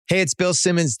Hey, it's Bill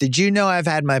Simmons. Did you know I've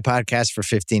had my podcast for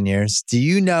 15 years? Do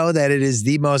you know that it is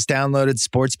the most downloaded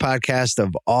sports podcast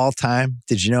of all time?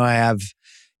 Did you know I have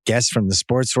guests from the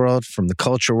sports world, from the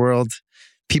culture world,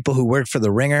 people who work for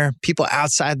The Ringer, people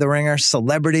outside The Ringer,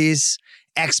 celebrities,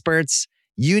 experts,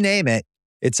 you name it.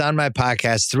 It's on my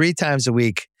podcast 3 times a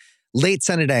week, late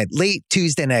Sunday night, late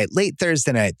Tuesday night, late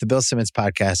Thursday night, the Bill Simmons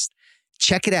podcast.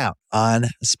 Check it out on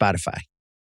Spotify.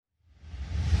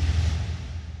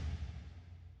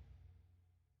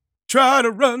 Try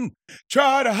to run,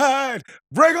 try to hide,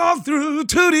 break on through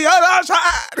to the other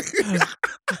side.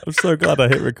 I'm so glad I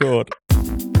hit record.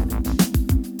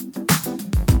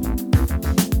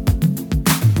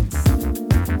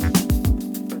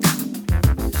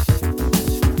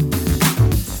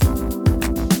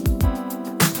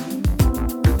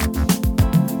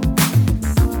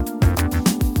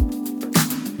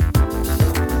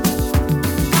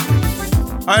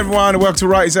 Hi everyone, and welcome to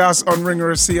Wrighty's House on Ringer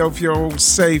FC. Hope you're all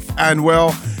safe and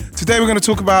well. Today we're going to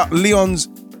talk about Lyon's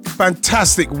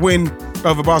fantastic win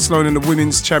over Barcelona in the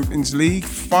Women's Champions League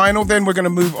final. Then we're going to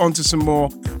move on to some more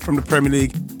from the Premier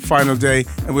League final day.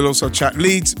 And we'll also chat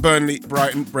Leeds, Burnley,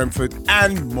 Brighton, Brentford,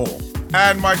 and more.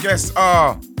 And my guests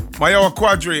are Mayowa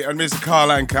Quadri and Mr.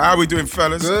 Carl Anker. How are we doing,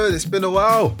 fellas? Good, it's been a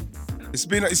while. It's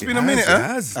been a minute, huh?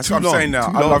 Has. That's Too what I'm long, saying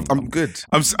now. I'm good.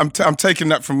 I'm taking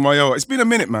that from Mayowa. It's been a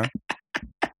minute, man.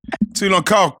 Too long.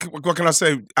 Carl, what can I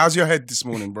say? How's your head this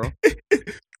morning, bro?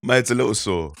 My head's a little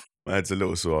sore. I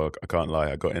can't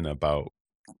lie. I got in about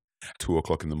 2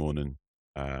 o'clock in the morning.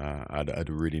 I had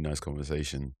a really nice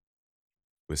conversation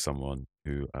with someone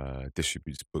who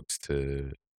distributes books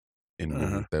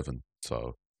in Devon.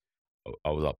 So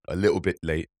I was up a little bit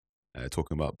late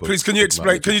talking about books. Please, can you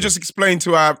explain? Can you just explain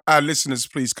to our listeners,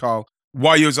 please, Carl,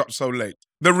 why you was up so late?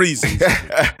 The reasons.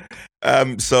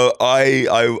 So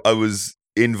I was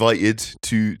invited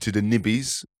to the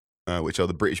Nibbies, which are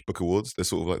the British Book Awards. They're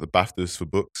sort of like the BAFTAs for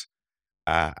books.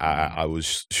 I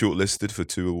was shortlisted for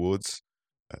 2 awards.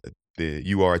 The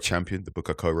You Are a Champion, the book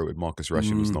I co-wrote with Marcus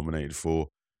Rashid, was nominated for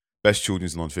Best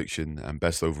Children's Nonfiction and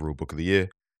Best Overall Book of the Year.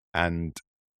 And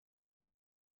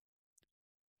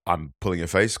I'm pulling a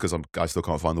face because I still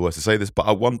can't find the words to say this, but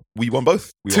we won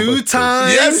both. Two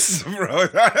times? Yes, bro.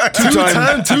 Two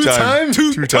times.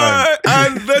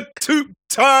 And the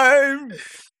 2-time.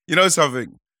 You know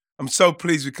something? I'm so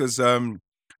pleased because I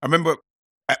remember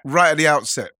right at the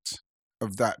outset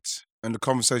of that and the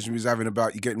conversation we was having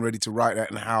about you getting ready to write that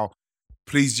and how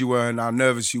pleased you were and how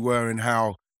nervous you were and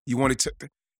how you wanted to,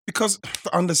 because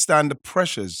to understand the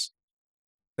pressures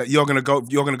that you're gonna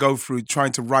go through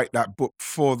trying to write that book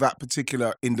for that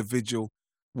particular individual,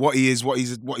 what he is, what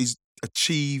he's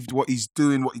achieved, what he's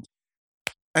doing,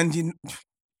 and you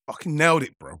fucking nailed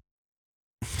it, bro.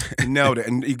 You nailed it,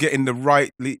 and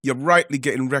you're rightly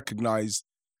getting recognised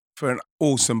for an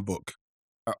awesome book,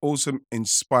 an awesome,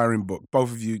 inspiring book.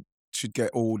 Both of you should get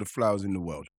all the flowers in the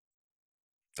world.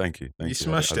 Thank you. You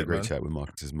smashed I had it, a great man. chat with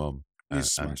Marcus's mum and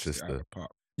sister.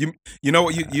 You know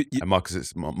what you and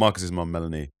Marcus's mum,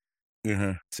 Melanie,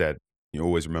 said, you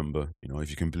always remember, if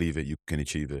you can believe it, you can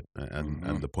achieve it.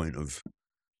 And the point of,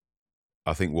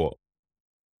 I think what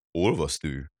all of us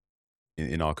do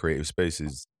in our creative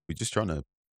spaces, we're just trying to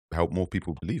help more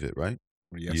people believe it, right?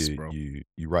 Yes, bro. You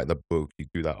write that book, you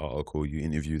do that article, you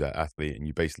interview that athlete, and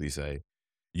you basically say,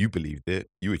 you believed it,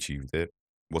 you achieved it.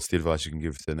 What's the advice you can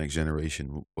give to the next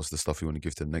generation? What's the stuff you want to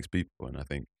give to the next people? And I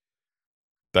think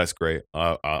that's great.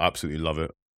 I absolutely love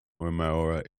it when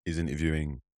Mayowa is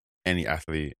interviewing any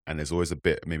athlete, and there's always a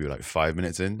bit, maybe like 5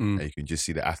 minutes in, and you can just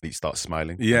see the athlete start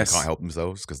smiling. Yes. They can't help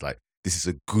themselves because this is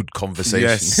a good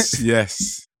conversation.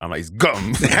 Yes. I'm like, it's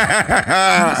gum.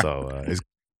 So it's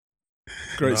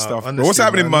great stuff. Honestly, What's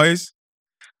happening, Moyes?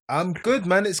 I'm good,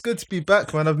 man. It's good to be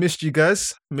back, man. I've missed you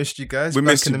guys. We We back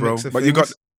missed in you, the bro. mix of But you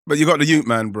things. got the Ute,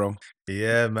 man, bro.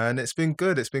 Yeah, man. It's been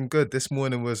good. This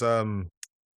morning was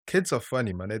kids are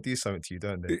funny, man. They do something to you,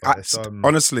 don't they? But it's,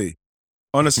 Honestly.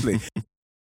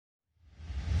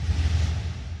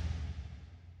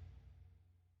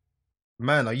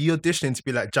 Man, are you auditioning to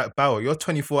be like Jack Bauer? Your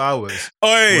 24 hours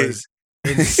Oi. was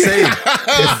insane.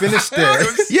 They finished there.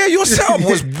 yeah, your setup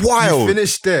was wild. You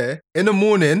finished there in the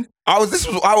morning. This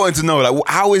was what I wanted to know. Like,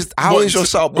 how is your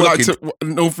setup working?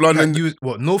 North London.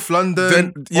 North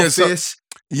London, office.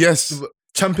 Yes.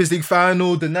 Champions League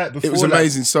final the night before. It was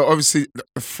amazing. So obviously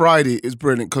Friday is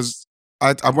brilliant because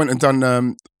I went and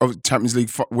done Champions League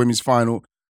women's final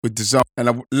with DAZN, and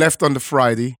I left on the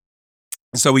Friday.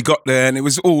 So we got there, and it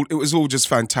was all just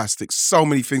fantastic. So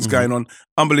many things going on.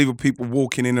 Unbelievable people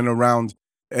walking in and around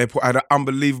the airport. I had an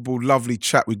unbelievable, lovely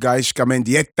chat with Gaishka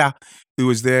Mendieta, who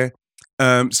was there.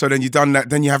 So then you've done that.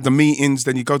 Then you have the meetings.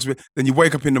 Then you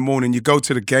wake up in the morning. You go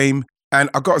to the game. And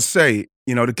I got to say,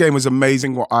 the game was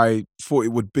amazing. What I thought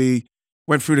it would be.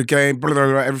 Went through the game. Blah, blah,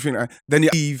 blah, everything. Then you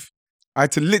leave. I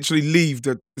had to literally leave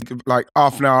like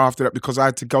half an hour after that because I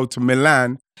had to go to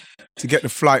Milan to get the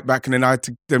flight back, and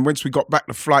then once we got back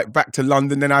the flight back to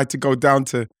London, then I had to go down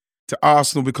to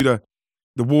Arsenal because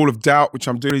the wall of doubt, which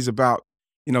I'm doing, is about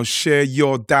share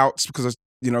your doubts because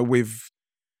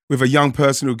with a young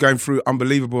person who's going through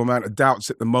unbelievable amount of doubts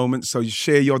at the moment. So you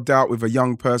share your doubt with a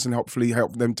young person, hopefully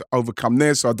help them to overcome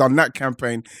theirs. So I've done that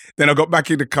campaign. Then I got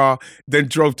back in the car, then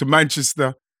drove to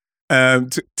Manchester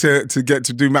to get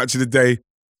to do match of the day.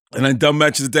 And then done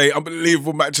match of the day,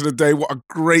 unbelievable match of the day. What a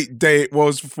great day it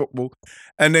was for football.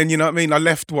 And then, I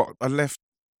left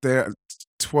there at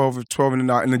 12 in the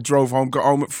night and then drove home, got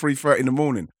home at 3:30 in the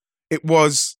morning. It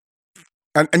was,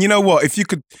 and you know what?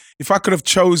 If I could have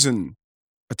chosen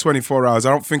a 24 hours,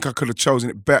 I don't think I could have chosen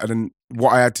it better than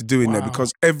what I had to do in there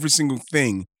because every single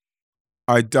thing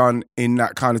I'd done in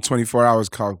that kind of 24 hours,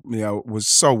 Carl, was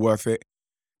so worth it.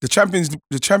 The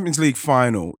Champions League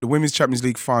final, the Women's Champions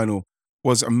League final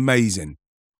was amazing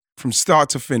from start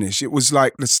to finish. It was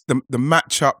like the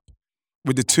matchup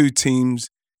with the two teams,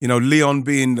 Lyon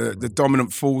being the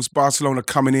dominant force, Barcelona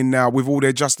coming in now with all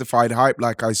their justified hype,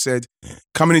 like I said,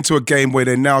 coming into a game where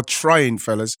they're now trying,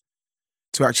 fellas,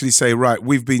 to actually say, right,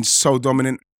 we've been so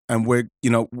dominant and we're,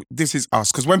 this is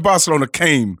us. Because when Barcelona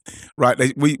came,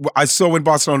 right, I saw when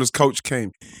Barcelona's coach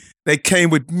came, they came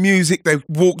with music, they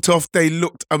walked off, they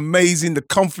looked amazing, the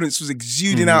confidence was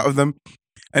exuding out of them.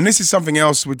 And this is something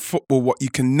else with football, what you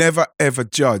can never, ever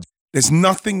judge. There's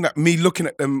nothing that me looking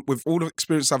at them with all the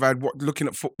experience I've had, looking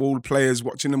at football players,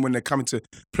 watching them when they're coming to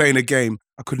play in a game,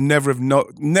 I could never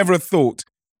have thought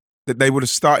that they would have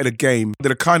started a game.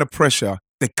 The kind of pressure,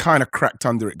 they kind of cracked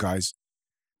under it, guys.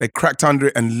 They cracked under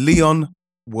it, and Lyon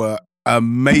were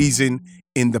amazing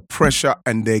in the pressure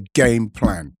and their game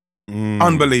plan.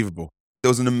 Unbelievable. There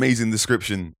was an amazing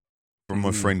description from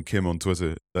my friend Kim on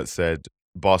Twitter that said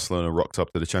Barcelona rocked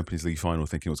up to the Champions League final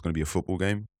thinking it was going to be a football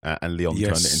game, and Lyon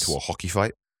turned it into a hockey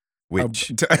fight,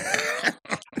 which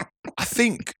I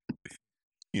think,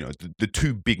 the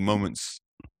two big moments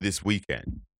this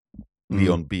weekend,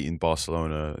 Lyon beating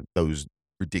Barcelona, those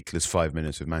ridiculous 5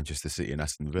 minutes with Manchester City and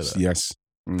Aston Villa. Yes.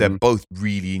 They're both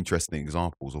really interesting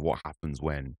examples of what happens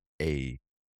when a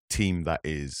team that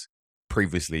is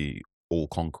previously all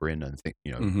conquering and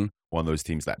one of those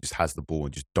teams that just has the ball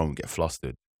and just don't get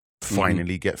flustered,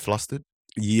 finally get flustered.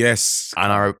 Yes.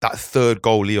 And that third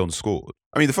goal Lyon scored.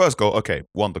 I mean, the first goal, okay,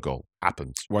 won the goal,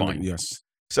 happens. Fine. Yes.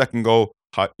 Second goal,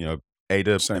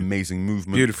 Ada, amazing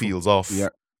movement, beautiful. Feels off. Yeah.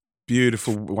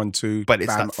 Beautiful 1-2. But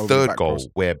it's that third goal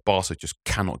where Barca just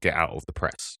cannot get out of the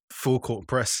press. Full court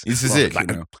press. This is it.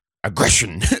 Like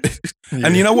aggression. Yeah.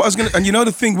 And you know what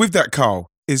the thing with that, Carl,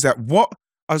 is that what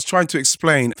I was trying to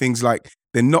explain, things like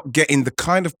they're not getting the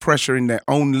kind of pressure in their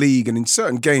own league and in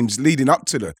certain games leading up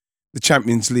to the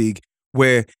Champions League,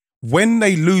 where when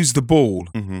they lose the ball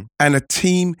and a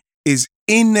team is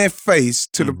in their face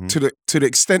to the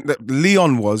extent that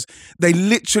Lyon was, they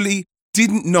literally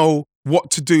didn't know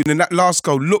what to do. And that last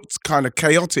goal looked kind of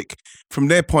chaotic from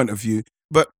their point of view,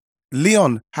 but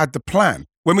Lyon had the plan.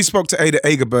 When we spoke to Ada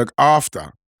Egerberg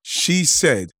after, she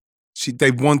said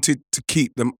they wanted to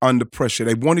keep them under pressure.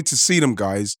 They wanted to see them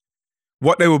guys,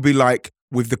 what they will be like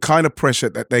with the kind of pressure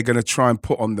that they're going to try and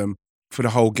put on them for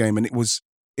the whole game. And it was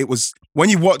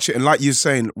when you watch it, and like you're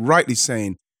saying, rightly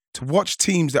saying, to watch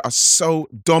teams that are so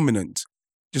dominant,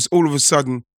 just all of a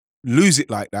sudden lose it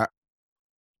like that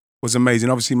was amazing.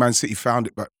 Obviously, Man City found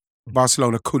it, but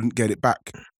Barcelona couldn't get it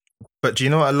back. But do you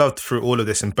know what I loved through all of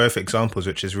this in both examples,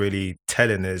 which is really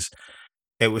telling, is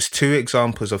it was two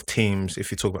examples of teams, if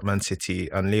you talk about Man City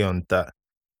and Lyon, that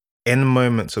in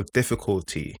moments of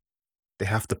difficulty, they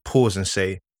have to pause and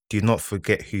say, do not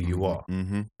forget who you are.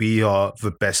 We are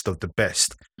the best of the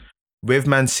best. With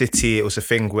Man City, it was a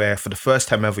thing where for the first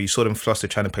time ever, you saw them flustered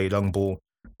trying to play long ball.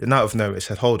 Then out of nowhere, it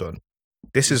said, hold on.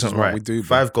 This isn't right. We do,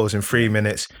 5 goals in 3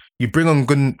 minutes. You bring on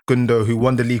Gundo, who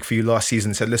won the league for you last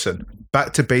season, and said, listen,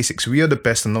 back to basics. We are the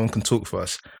best and no one can talk for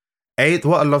us.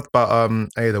 What I loved about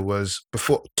Ada was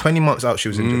before 20 months out, she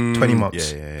was injured. 20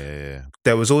 months. Yeah.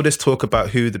 There was all this talk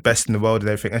about who the best in the world and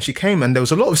everything. And she came and there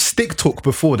was a lot of stick talk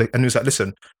before. And it was like,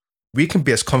 listen, we can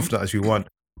be as confident as we want.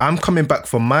 I'm coming back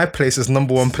for my place as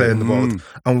number 1 player in the world.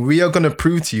 And we are going to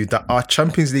prove to you that our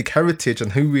Champions League heritage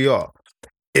and who we are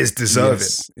is deserving.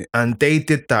 Yes. And they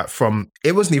did that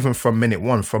it wasn't even from minute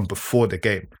 1, from before the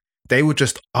game. They were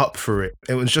just up for it.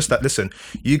 It was just that, listen,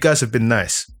 you guys have been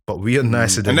nice, but we are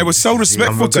nicer than you. And they were so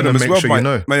respectful to them as well,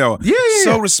 sure Mayo. Yeah.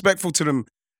 So respectful to them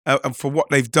and for what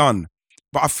they've done.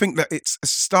 But I think that it's a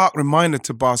stark reminder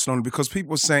to Barcelona because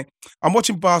people are saying, I'm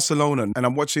watching Barcelona and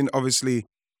I'm watching, obviously,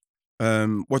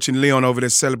 watching Lyon over there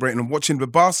celebrating and watching the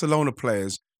Barcelona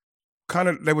players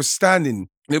they were standing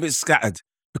a little bit scattered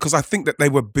because I think that they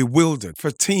were bewildered for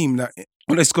a team that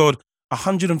when they scored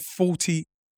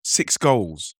 146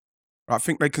 goals. I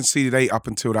think they conceded 8 up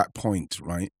until that point,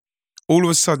 right? All of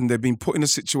a sudden, they've been put in a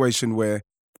situation where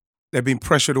they've been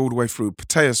pressured all the way through.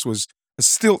 Putellas was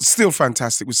still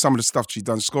fantastic with some of the stuff she'd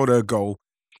done, scored her goal.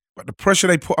 But the pressure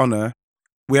they put on her,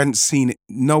 we hadn't seen it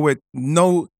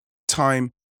no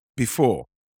time before.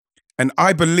 And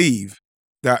I believe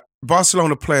that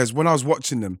Barcelona players, when I was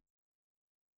watching them,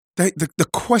 the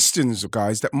questions,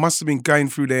 guys, that must have been going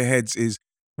through their heads is,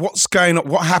 what's going on?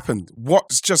 What happened?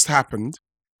 What's just happened?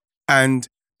 And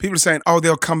people are saying, oh,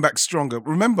 they'll come back stronger.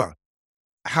 Remember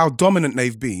how dominant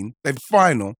they've been. They've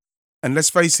final. And let's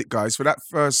face it, guys, for that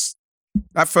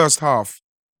first half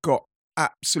got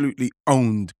absolutely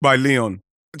owned by Lyon.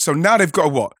 So now they've got to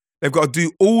what? They've got to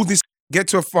do all this, get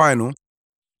to a final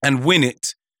and win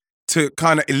it to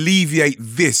kind of alleviate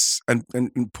this and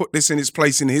put this in its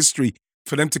place in history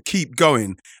for them to keep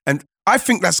going. And I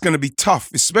think that's going to be tough,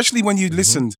 especially when you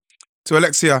listened to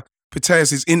Alexia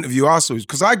Putellas' interview afterwards,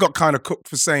 because I got kind of cooked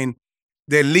for saying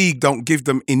their league don't give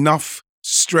them enough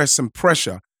stress and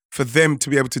pressure for them to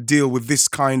be able to deal with this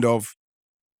kind of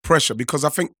pressure, because I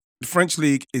think the French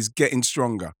league is getting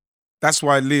stronger. That's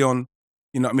why Lyon,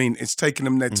 you know what I mean, it's taking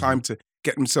them their time to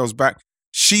get themselves back.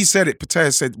 She said it,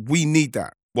 Putellas said, we need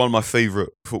that. One of my favourite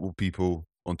football people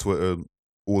on Twitter,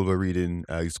 all of her reading,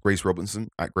 is Grace Robinson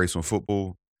at Grace on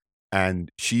Football. And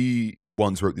she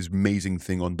once wrote this amazing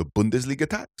thing on the Bundesliga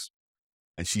tax.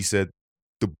 And she said,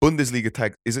 the Bundesliga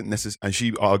tax isn't necessary, and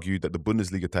she argued that the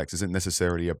Bundesliga tax isn't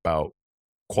necessarily about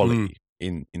quality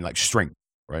in like strength,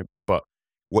 right? But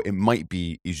what it might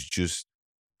be is just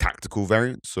tactical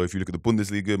variance. So if you look at the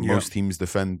Bundesliga, most teams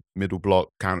defend middle block,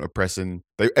 counter pressing.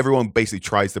 Everyone basically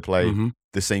tries to play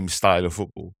the same style of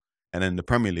football. And then the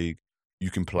Premier League, you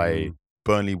can play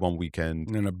Burnley one weekend,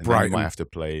 and then you might have to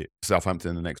play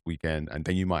Southampton the next weekend, and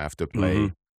then you might have to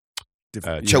play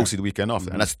Chelsea the weekend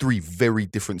after. And that's 3 very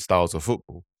different styles of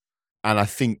football. And I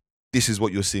think this is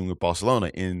what you're seeing with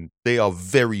Barcelona. They are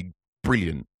very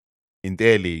brilliant in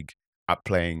their league at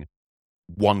playing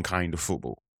one kind of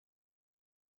football.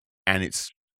 And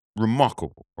it's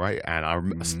remarkable, right? And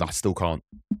I still can't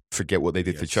forget what they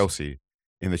did to Chelsea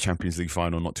in the Champions League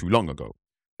final not too long ago.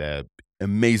 They're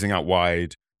amazing out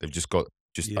wide. They've just got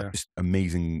like just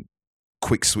amazing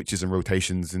quick switches and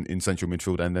rotations in central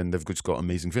midfield, and then they've just got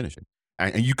amazing finishing.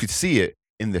 And you could see it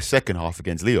in the second half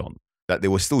against Lyon, that they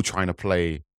were still trying to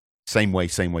play same way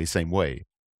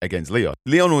against Lyon.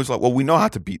 Lyon was like, well, we know how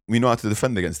to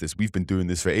defend against this. We've been doing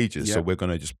this for ages, so we're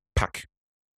going to just pack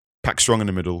strong in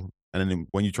the middle, and then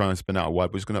when you try and spin out wide,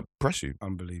 we're just going to press you.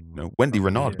 Unbelievable. You know, Wendy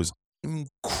Renard was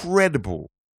incredible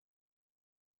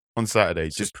on Saturday,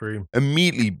 just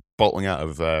immediately bolting out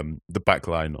of the back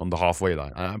line on the halfway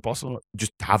line. And Barcelona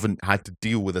just haven't had to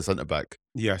deal with a centre-back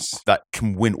that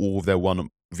can win all of their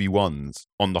 1v1s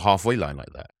on the halfway line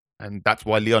like that. And that's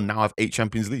why Lyon now have 8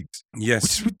 Champions Leagues. Yes.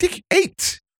 Which is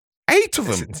ridiculous. 8 of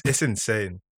them. It's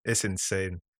insane. It's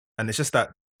insane. And it's just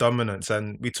that dominance.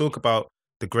 And we talk about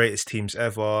the greatest teams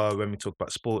ever when we talk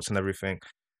about sports and everything.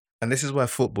 And this is why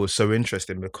football is so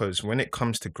interesting, because when it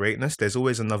comes to greatness, there's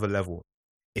always another level.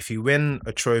 If you win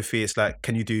a trophy, it's like,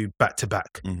 can you do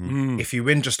back-to-back? If you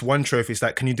win just one trophy, it's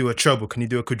like, can you do a treble? Can you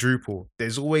do a quadruple?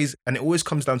 There's always, and it always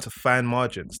comes down to fine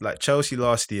margins. Like Chelsea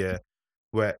last year,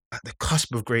 were at the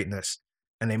cusp of greatness,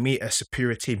 and they meet a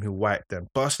superior team who wiped them.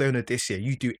 Barcelona this year,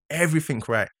 you do everything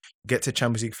right, get to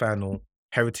Champions League final,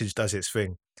 Heritage does its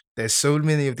thing. There's so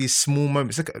many of these small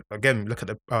moments. Look at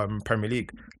the Premier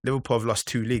League. Liverpool have lost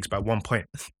 2 leagues by 1 point.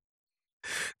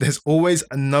 There's always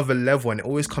another level, and it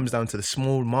always comes down to the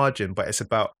small margin, but it's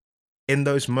about, in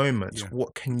those moments,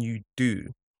 what can you do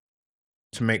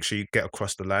to make sure you get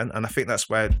across the line? And I think that's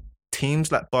why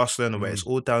teams like Barcelona, where it's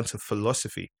all down to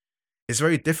philosophy, it's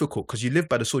very difficult, because you live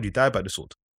by the sword, you die by the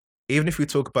sword. Even if we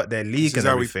talk about their league and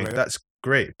everything, that's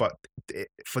great. But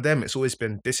for them, it's always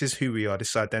been, this is who we are, this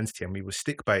is our identity, and we will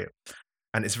stick by it.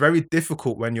 And it's very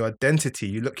difficult when your identity,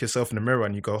 you look yourself in the mirror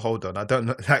and you go, hold on, I don't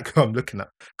look like who I'm looking at.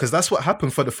 Because that's what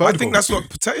happened for the third goal. I think that's what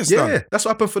Putellas done. Yeah, that's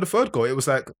what happened for the third goal. It was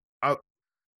like,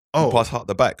 pass heart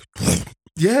the back.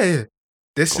 Yeah.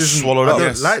 This is swallowed up. I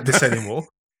don't like this anymore.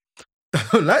 I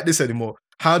don't like this anymore.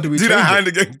 How do we do change that hand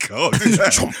it? again? God.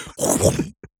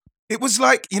 It was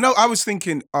like, I was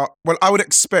thinking, I would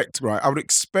expect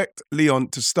Lyon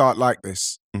to start like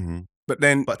this. But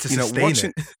then, to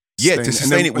sustain it. Yeah, sustain to it.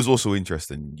 sustain it was also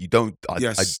interesting. You don't.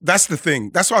 Yes, that's the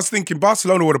thing. That's what I was thinking.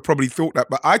 Barcelona would have probably thought that.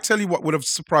 But I tell you what would have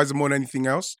surprised them more than anything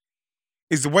else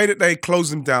is the way that they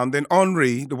closed them down. Then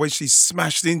Henri, the way she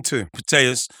smashed into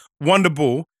Putellas, won the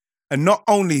ball. And not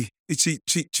only did she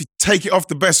take it off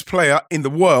the best player in the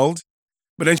world,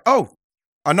 but then,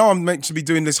 I know I'm meant to be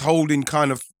doing this holding kind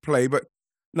of play, but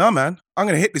no, man, I'm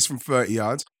going to hit this from 30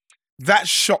 yards. That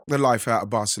shocked the life out of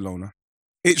Barcelona.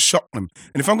 It shocked them.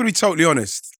 And if I'm going to be totally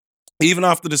honest, even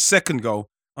after the second goal,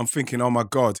 I'm thinking, oh my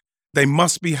God, they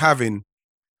must be having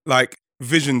like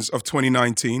visions of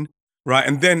 2019, right?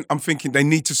 And then I'm thinking they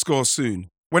need to score soon.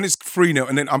 When it's 3-0,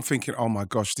 and then I'm thinking, oh my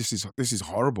gosh, this is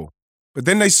horrible. But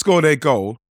then they score their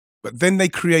goal, but then they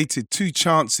created 2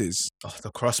 chances. Oh, the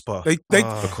crossbar. The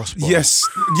crossbar. Yes.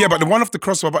 Yeah, but the one off the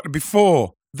crossbar, but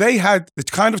before, they had the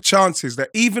kind of chances that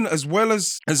even as well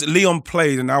as Lyon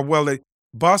played and how well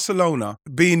Barcelona,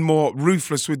 being more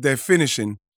ruthless with their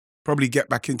finishing, probably get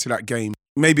back into that game.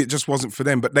 Maybe it just wasn't for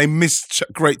them, but they missed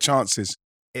great chances.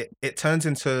 It turns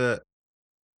into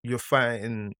you're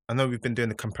fighting. I know we've been doing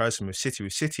the comparison with City.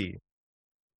 With City,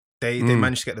 they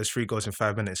managed to get those 3 goals in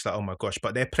 5 minutes. Like, oh my gosh!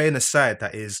 But they're playing a side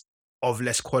that is of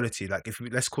less quality. Like,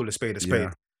 let's call a spade,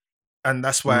 Yeah. and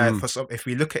that's why if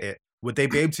we look at it, would they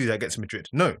be able to do that against Madrid?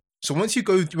 No. So once you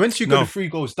go to 3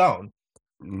 goals down,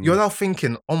 you're now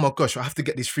thinking, oh my gosh, I have to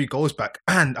get these 3 goals back,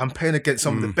 and I'm playing against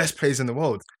some of the best players in the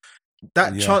world.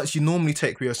 That chance you normally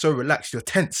take where you're so relaxed, you're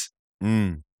tense.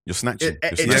 You're snatching.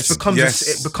 It just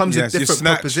becomes a different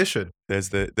proposition. There's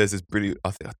this brilliant.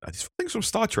 I think it's from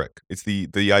Star Trek. It's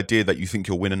the idea that you think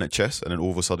you're winning at chess, and then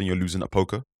all of a sudden you're losing at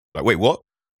poker. Like, wait, what?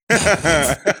 I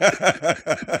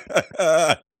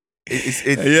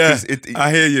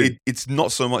hear you. It's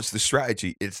not so much the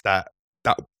strategy; it's that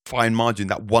fine margin,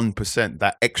 that 1%,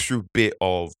 that extra bit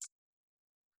of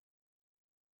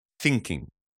thinking.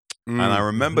 And I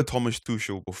remember Thomas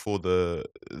Tuchel before the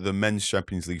men's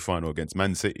Champions League final against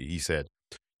Man City. He said,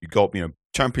 "You got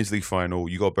Champions League final.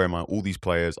 You got to bear in mind all these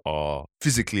players are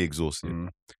physically exhausted,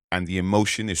 and the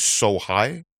emotion is so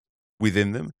high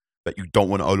within them that you don't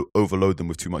want to overload them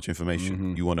with too much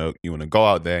information. You want to go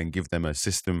out there and give them a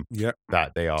system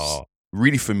that they are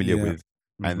really familiar with,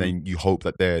 and then you hope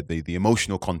that the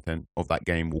emotional content of that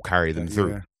game will carry them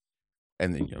through." Yeah.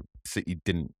 And then City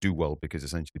didn't do well because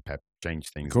essentially Pep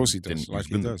changed things. Of course he does,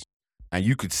 he does. And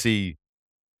you could see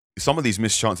some of these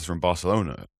missed chances from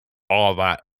Barcelona are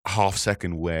that half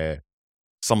second where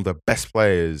some of the best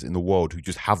players in the world who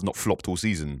just have not flopped all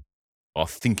season are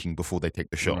thinking before they take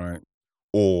the shot. Right.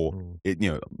 Or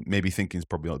maybe thinking is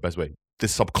probably not the best way.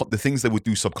 The things they would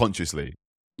do subconsciously,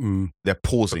 they're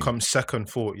pausing. Become second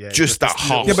thought, just that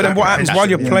half. Yeah, but then what happens while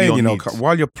you're playing?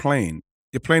 While you're playing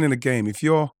in a game. If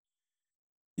you're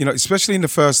especially in the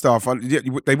first half,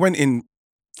 they went in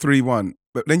 3-1,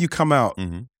 but then you come out,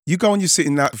 you go and you're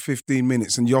sitting there for 15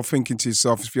 minutes and you're thinking to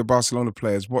yourself, if you're Barcelona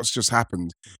players, what's just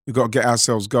happened? We've got to get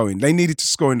ourselves going. They needed to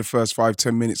score in the first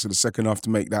 5-10 minutes of the second half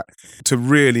to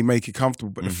really make it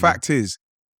comfortable. But the fact is,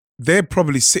 they're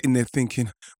probably sitting there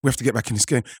thinking, we have to get back in this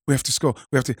game. We have to score.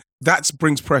 That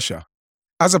brings pressure.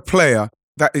 As a player,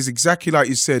 that is exactly like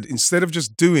you said, instead of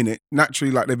just doing it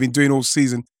naturally like they've been doing all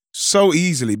season, so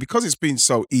easily, because it's been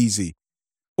so easy,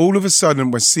 all of a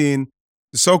sudden we're seeing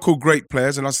the so-called great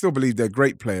players, and I still believe they're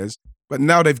great players, but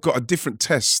now they've got a different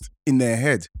test in their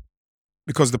head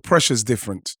because the pressure's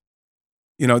different.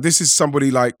 This is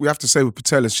somebody like, we have to say with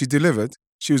Putellas, she delivered.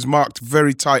 She was marked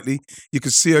very tightly. You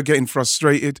could see her getting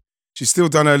frustrated. She's still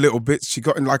done her little bits. She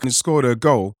got in and scored her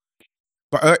goal.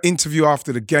 But her interview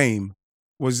after the game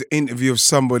was the interview of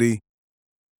somebody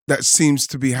that seems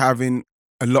to be having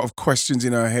a lot of questions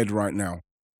in her head right now.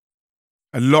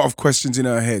 A lot of questions in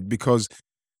her head because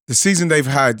the season they've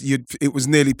had, it was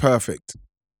nearly perfect.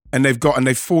 And they've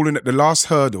fallen at the last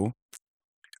hurdle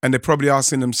and they're probably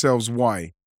asking themselves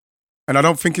why. And I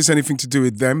don't think it's anything to do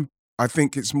with them. I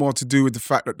think it's more to do with the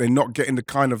fact that they're not getting the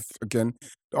kind of, again,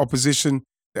 the opposition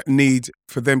that need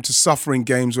for them to suffer in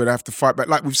games where they have to fight back.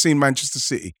 Like we've seen Manchester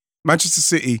City. Manchester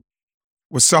City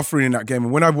was suffering in that game.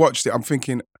 And when I watched it, I'm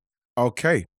thinking,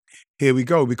 okay, here we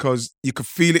go, because you could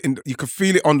feel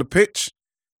it on the pitch,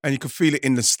 and you could feel it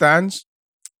in the stands.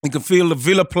 You could feel the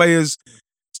Villa players'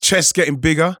 chests getting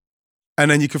bigger, and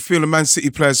then you could feel the Man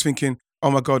City players thinking, "Oh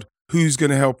my God, who's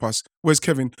going to help us? Where's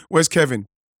Kevin? Where's Kevin?"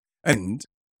 And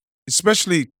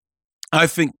especially, I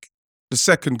think the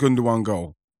second Gundogan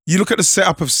goal. You look at the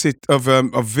setup of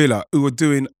Villa, who were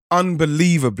doing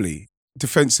unbelievably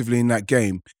defensively in that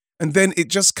game, and then it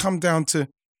just come down to,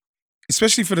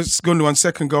 especially for the Gundogan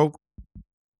second goal,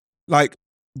 like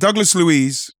Douglas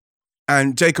Luiz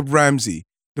and Jacob Ramsey,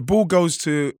 the ball goes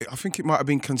to, I think it might have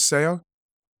been Cancelo,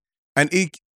 and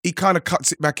he kind of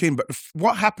cuts it back in. But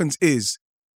what happens is,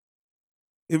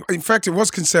 in fact, it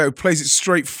was Cancelo who plays it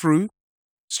straight through,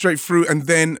 and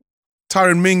then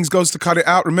Tyrone Mings goes to cut it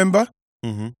out, remember?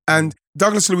 Mm-hmm. And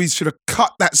Douglas Luiz should have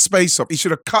cut that space off. He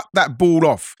should have cut that ball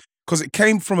off because it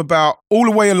came from about all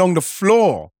the way along the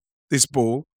floor, this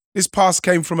ball. This pass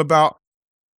came from about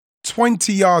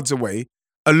 20 yards away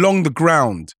along the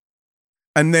ground.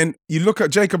 And then you look at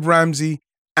Jacob Ramsey,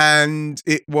 and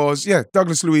it was,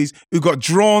 Douglas Luiz, who got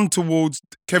drawn towards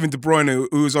Kevin De Bruyne,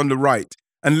 who was on the right,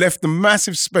 and left the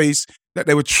massive space that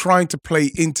they were trying to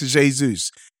play into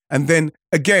Jesus. And then,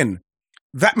 again,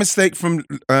 that mistake from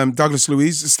Douglas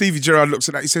Luiz, Stevie Gerrard looks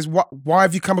at that, he says, why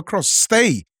have you come across?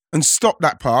 Stay and stop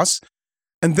that pass.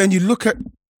 And then you look at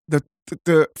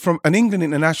the from an England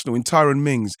international in Tyrone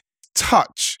Mings,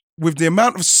 touch with the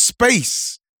amount of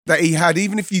space that he had.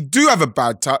 Even if you do have a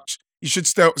bad touch, you should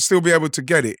still be able to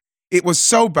get it. It was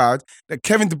so bad that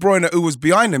Kevin De Bruyne, who was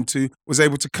behind them two, was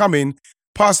able to come in,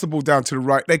 pass the ball down to the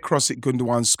right. They cross it,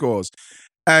 Gundogan scores.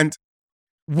 And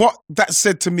what that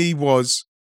said to me was,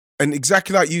 and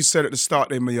exactly like you said at the start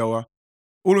there, Mayoa,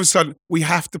 all of a sudden, we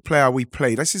have to play how we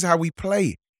play. This is how we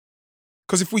play.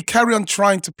 Because if we carry on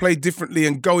trying to play differently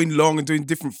and going long and doing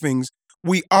different things,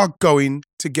 we are going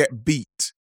to get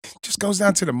beat. It just goes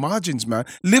down to the margins, man.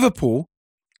 Liverpool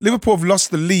have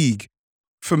lost the league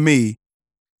for me.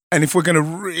 And if we're going to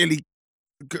really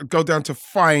go down to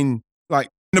fine, like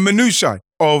the minutiae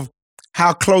of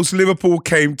how close Liverpool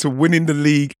came to winning the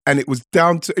league, and it was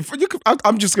down to,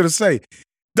 I'm just going to say,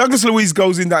 Douglas Luiz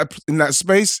goes in that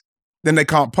space, then they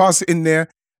can't pass it in there.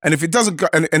 And if it doesn't go,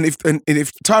 and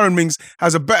if Tyrone Mings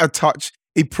has a better touch,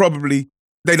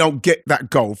 they don't get that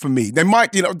goal for me. They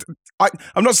might,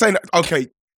 I'm not saying that, okay,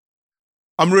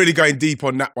 I'm really going deep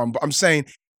on that one, but I'm saying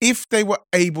if they were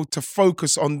able to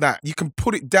focus on that, you can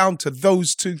put it down to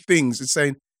those two things and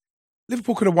saying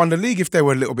Liverpool could have won the league if they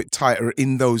were a little bit tighter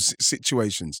in those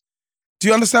situations. Do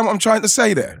you understand what I'm trying to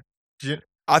say there?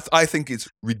 I think it's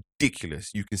ridiculous.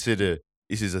 You consider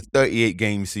this is a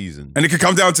 38-game season. And it could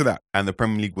come down to that. And the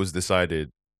Premier League was decided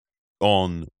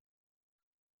on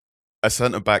a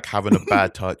centre-back having a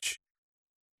bad touch,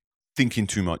 thinking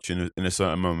too much in a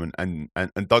certain moment, and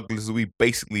Douglas Luiz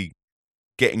basically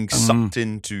getting sucked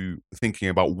into thinking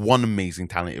about one amazing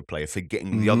talented player,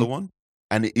 forgetting the other one.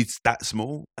 And it's that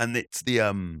small. And it's the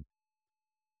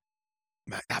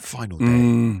that final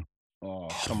day. Oh,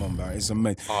 come on, man! It's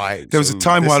amazing. Right, there was a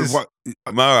time while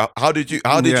Mara, how did you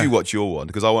watch your one?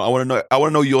 Because I want to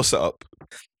know your setup.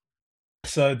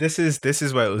 So this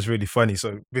is where it was really funny.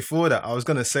 So before that, I was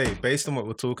gonna say, based on what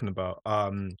we're talking about,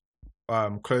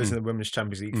 closing the Women's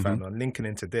Champions League final and linking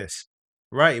into this,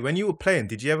 right? When you were playing,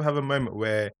 did you ever have a moment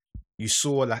where you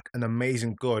saw like an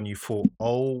amazing goal and you thought,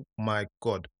 "Oh my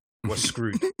God, we're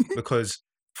screwed"? Because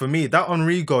for me, that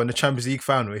Henry goal in the Champions League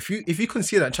final, if you can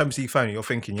see that Champions League final, you're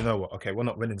thinking, you know what? Okay, we're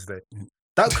not winning today.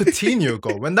 That Coutinho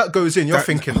goal, when that goes in, you're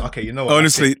thinking, okay, you know what?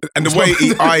 Honestly, and the way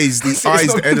he eyes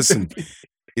the Edison.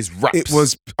 Is raps. It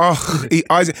was he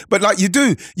eyes it. But like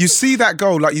you see that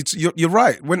goal. Like you're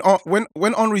right. When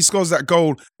Henry scores that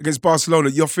goal against Barcelona,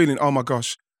 you're feeling oh my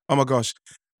gosh.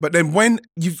 But then when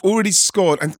you've already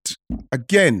scored, and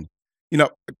again,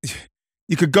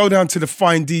 you could go down to the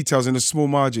fine details and the small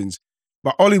margins.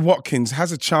 But Ollie Watkins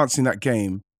has a chance in that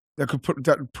game that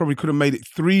probably could have made it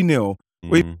 3-0.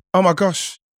 Oh my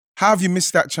gosh, how have you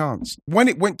missed that chance? When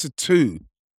it went to 2,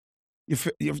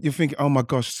 you're thinking, oh my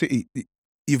gosh, City.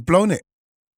 You've blown it.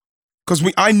 Because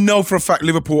I know for a fact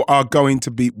Liverpool are going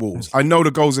to beat Wolves. I know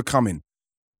the goals are coming.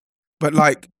 But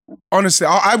like, honestly,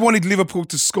 I wanted Liverpool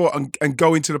to score and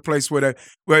go into the place where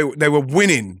they were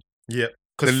winning. Yeah.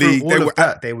 Because the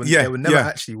league. They were never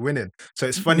actually winning. So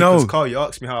it's funny because Carl, you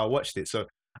asked me how I watched it. So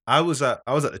I was at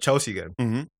the Chelsea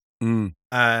game.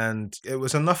 And it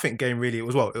was a nothing game really. It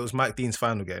was Mike Dean's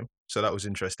final game. So that was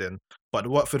interesting. But the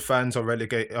Watford fans are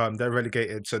relegated. They're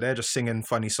relegated, so they're just singing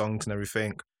funny songs and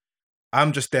everything.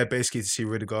 I'm just there basically to see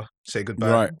Rudiger say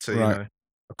goodbye to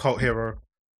a cult hero.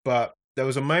 But there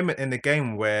was a moment in the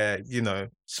game where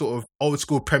sort of old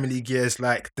school Premier League years,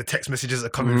 like the text messages are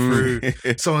coming through.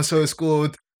 So and so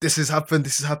scored. This has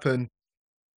happened,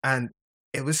 and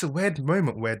it was a weird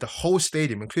moment where the whole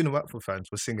stadium, including Watford fans,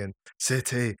 were singing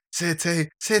 "City, City,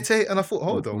 City," and I thought,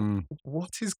 hold on, what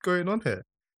is going on here?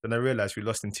 Then I realised we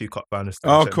lost in 2 cup finals.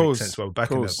 Oh, of course. Sense, well,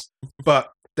 backing them. But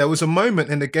there was a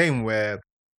moment in the game where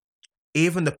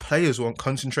even the players weren't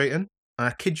concentrating. And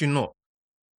I kid you not,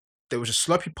 there was a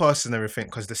sloppy pass and everything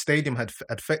because the stadium had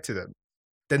affected them.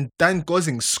 Then Dan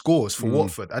Gosling scores for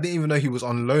Watford. I didn't even know he was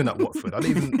on loan at Watford. I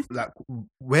didn't even like.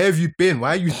 Where have you been?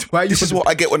 Why are you? This is what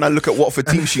I get when I look at Watford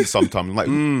team sheets sometimes. I'm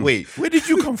like, wait, where did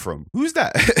you come from? Who's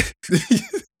that?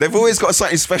 They've always got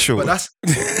something special. But that's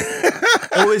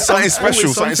always something special,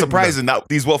 always something surprising that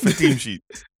these Watford team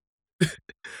sheets.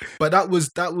 But that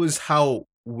was how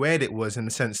weird it was in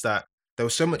the sense that there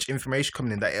was so much information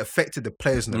coming in that it affected the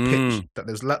players on the pitch. That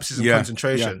there's lapses in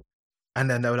concentration, and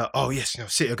then they were like, "Oh yes,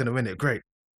 City are going to win it. Great.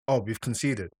 Oh, we've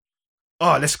conceded.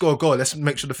 Oh, let's score a goal. Let's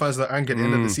make sure the fans are angry at the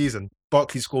end of the season."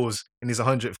 Barkley scores in his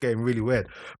 100th game. Really weird.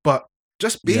 But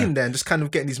just being there and just kind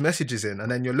of getting these messages in,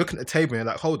 and then you're looking at the table and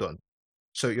you're like, "Hold on.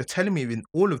 So you're telling me in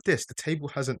all of this, the table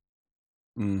hasn't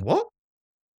what?"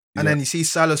 And then you see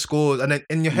Salah scores, and then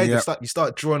in your head you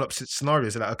start drawing up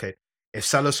scenarios. You're like, okay, if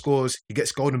Salah scores, he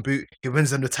gets Golden Boot, he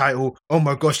wins them the title. Oh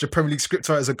my gosh, the Premier League script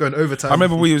writers are going overtime. I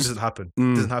remember doesn't happen.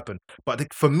 Doesn't happen.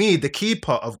 But for me, the key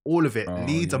part of all of it,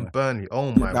 Leeds and Burnley.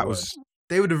 Oh my god,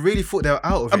 they would have really thought they were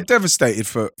out of it. I'm devastated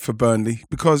for Burnley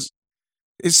because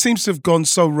it seems to have gone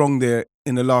so wrong there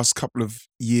in the last couple of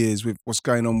years with what's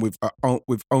going on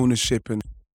with ownership and.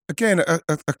 Again,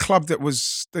 a club that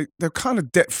was, they're kind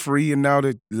of debt-free and now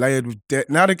they're layered with debt.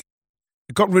 Now they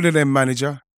got rid of their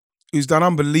manager who's done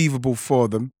unbelievable for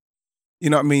them. You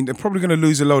know what I mean? They're probably going to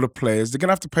lose a load of players. They're going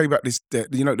to have to pay back this debt.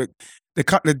 You know, they're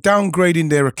downgrading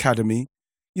their academy.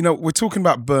 You know, we're talking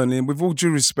about Burnley and with all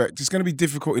due respect, it's going to be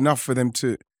difficult enough for them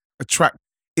to attract.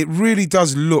 It really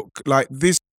does look like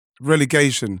this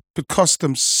relegation could cost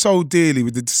them so dearly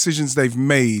with the decisions they've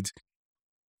made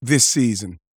this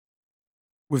season.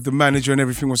 With the manager and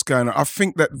everything what's going on. I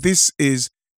think that this is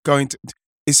going to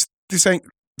it's going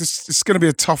to be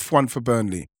a tough one for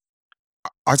Burnley.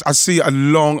 I see a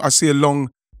long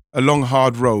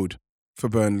hard road for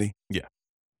Burnley. Yeah.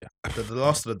 They're the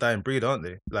last of the dying breed, aren't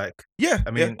they? Like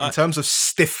I mean, in terms of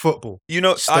stiff football. You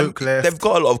know, Stoke left. They've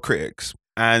got a lot of critics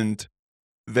and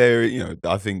they're, you know,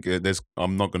 I think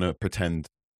I'm not going to pretend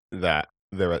that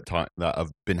they're at time that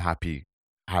I've been happy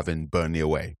having Burnley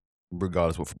away.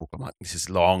 Regardless of what football, I'm like, this is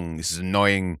long, this is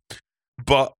annoying.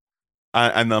 But,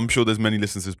 and I'm sure there's many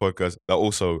listeners to this podcast that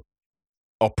also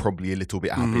are probably a little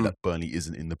bit happy that Burnley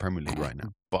isn't in the Premier League right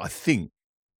now. But I think,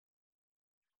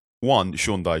 one,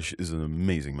 Sean Dyche is an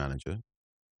amazing manager,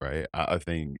 right? I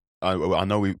think, I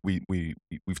know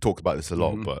we've talked about this a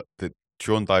lot, but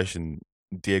Sean Dyche and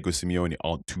Diego Simeone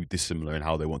aren't too dissimilar in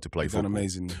how they want to play football.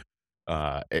 Amazing.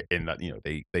 In that, you know,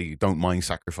 they don't mind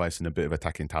sacrificing a bit of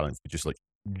attacking talent for just like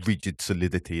rigid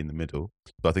solidity in the middle.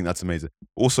 So I think that's amazing.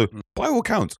 Also, by all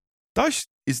accounts, Dyche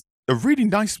is a really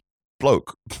nice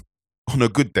bloke on a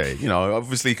good day. You know,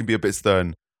 obviously he can be a bit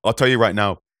stern. I'll tell you right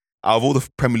now, out of all the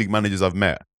Premier League managers I've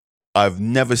met, I've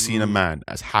never seen a man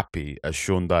as happy as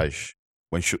Sean Dyche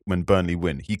when Burnley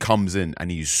win. He comes in and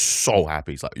he's so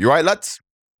happy. He's like, "You right, lads?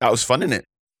 That was fun, innit?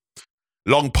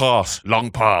 Long pass.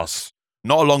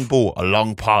 Not a long ball, a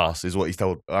long pass is what he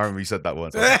told. I remember he said that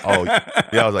once. I was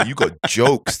like, I was like, you got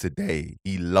jokes today.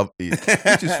 He loved it,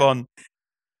 which is fun.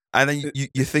 And then you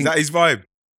think... Is that his vibe?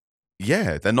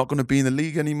 Yeah, they're not going to be in the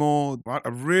league anymore. I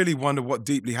really wonder what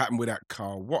deeply happened with that,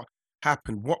 Carl. What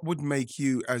happened? What would make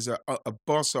you as a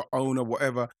boss or owner,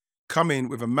 whatever, come in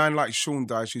with a man like Sean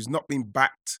Dyche who's not been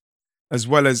backed as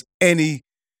well as anyone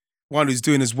who's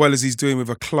doing as well as he's doing with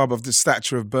a club of the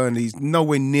stature of Burnley? He's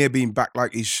nowhere near being backed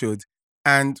like he should.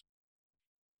 And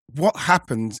what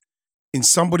happened in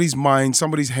somebody's mind,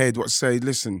 somebody's head, what say,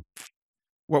 listen,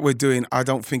 what we're doing, I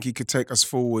don't think he could take us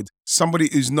forward. Somebody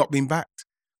who's not been backed.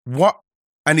 What?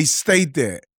 And he stayed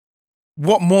there.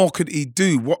 What more could he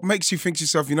do? What makes you think to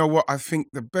yourself, you know what, I think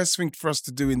the best thing for us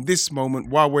to do in this moment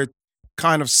while we're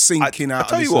kind of sinking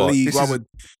out of this league, while we're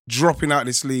dropping out of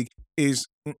this league, is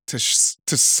to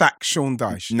sack Sean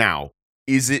Dyche. Now,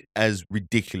 is it as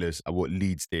ridiculous as what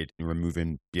Leeds did in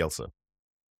removing Bielsa?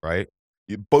 Right?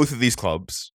 Both of these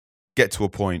clubs get to a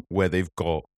point where they've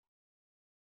got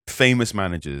famous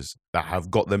managers that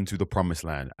have got them to the promised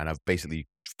land and have basically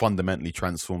fundamentally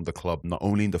transformed the club, not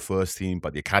only in the first team,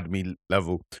 but the academy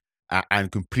level,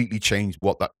 and completely changed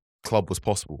what that club was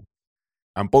possible.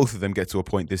 And both of them get to a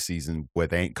point this season where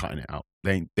they ain't cutting it out.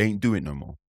 They ain't doing it no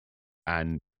more.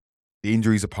 And the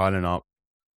injuries are piling up.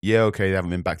 Yeah, okay, they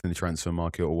haven't been back in the transfer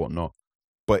market or whatnot.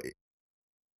 But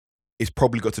it's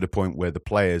probably got to the point where the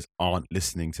players aren't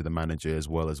listening to the manager as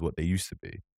well as what they used to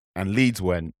be. And Leeds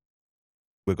went,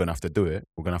 we're going to have to do it.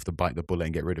 We're going to have to bite the bullet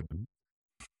and get rid of him.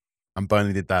 And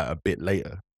Burnley did that a bit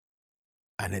later.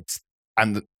 And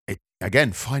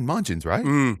again, fine margins,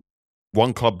 right?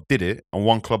 One club did it and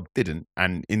one club didn't.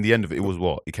 And in the end of it, it was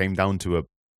what? It came down to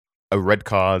a red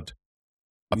card,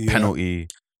 a penalty,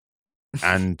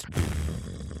 and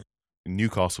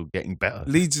Newcastle getting better.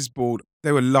 Leeds' board,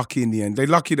 they were lucky in the end. They're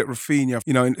lucky that Rafinha,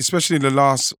 especially in the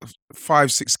last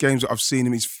 5-6 games that I've seen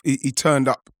him, he turned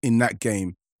up in that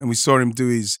game, and we saw him do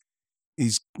his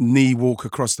knee walk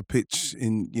across the pitch.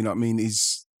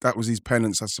 That was his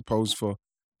penance, I suppose, for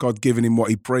God giving him what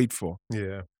he prayed for.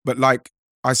 Yeah. But like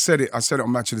I said it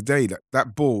on Match of the Day,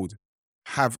 that board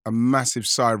have a massive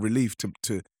sigh of relief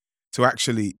to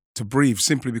actually to breathe,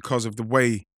 simply because of the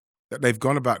way that they've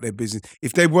gone about their business.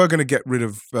 If they were going to get rid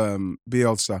of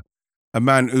Bielsa, a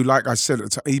man who, like I said,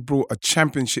 he brought a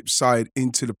championship side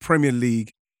into the Premier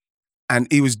League, and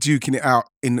he was duking it out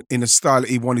in a style that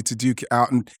he wanted to duke it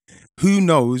out. And who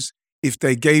knows if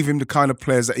they gave him the kind of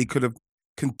players that he could have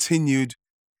continued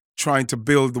trying to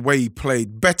build the way he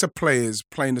played, better players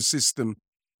playing the system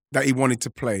that he wanted to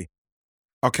play.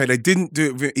 Okay, they didn't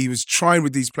do it. He was trying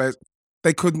with these players.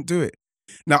 They couldn't do it.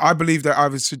 Now, I believe that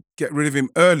either should get rid of him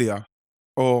earlier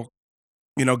or,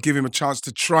 give him a chance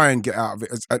to try and get out of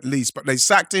it at least. But they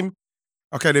sacked him.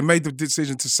 Okay, they made the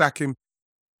decision to sack him,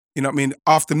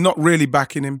 after not really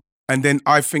backing him. And then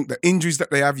I think the injuries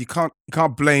that they have, you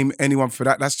can't blame anyone for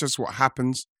that. That's just what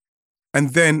happens.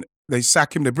 And then they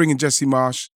sack him, they bring in Jesse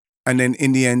Marsh, and then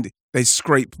in the end, they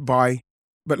scrape by.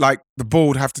 But the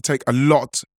board have to take a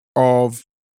lot of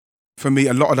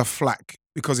the flack,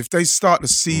 because if they start the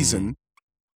season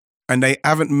and they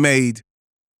haven't made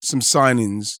some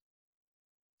signings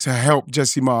to help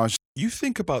Jesse Marsh. You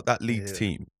think about that Leeds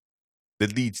team, the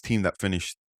Leeds team that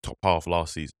finished top half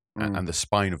last season, and the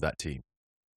spine of that team.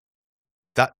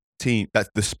 That team, that's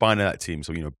the spine of that team.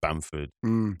 So, Bamford,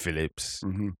 Phillips,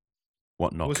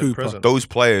 whatnot. Cooper. Those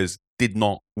players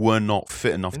were not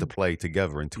fit enough to play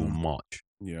together until March.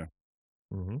 Yeah.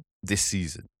 This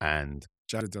season. And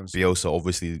Jadon. Bielsa,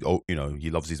 obviously, he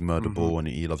loves his murder ball, and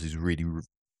he loves his really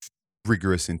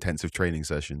rigorous, intensive training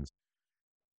sessions.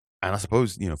 And I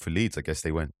suppose, for Leeds, I guess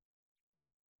they went,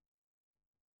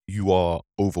 you are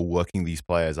overworking these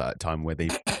players at a time where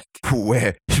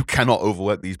you cannot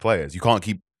overwork these players. You can't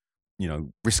keep,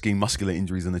 risking muscular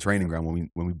injuries in the training ground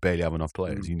when we barely have enough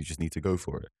players. You just need to go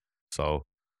for it. So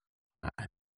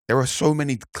there are so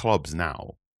many clubs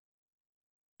now.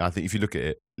 I think if you look at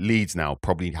it, Leeds now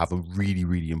probably have a really,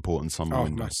 really important summer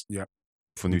window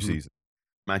for new season.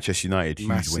 Manchester United,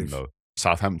 huge window.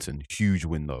 Southampton, huge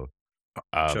window.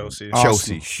 Chelsea,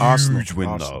 huge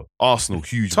window. Arsenal,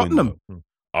 huge Tottenham.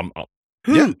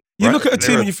 window. You look at a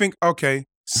team and you think, okay,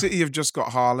 City have just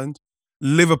got Haaland.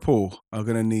 Liverpool are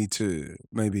going to need to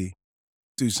maybe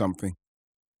do something.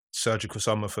 Surgical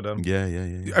summer for them. Yeah.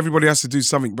 Everybody has to do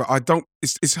something, but I don't.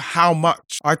 It's how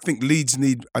much. I think Leeds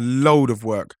need a load of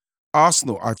work.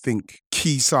 Arsenal, I think,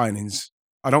 key signings.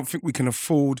 I don't think we can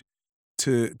afford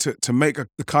to make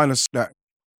the kind of that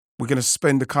we're going to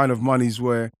spend the kind of monies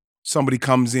where somebody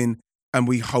comes in and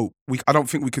we hope. I don't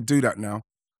think we could do that now.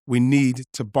 We need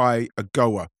to buy a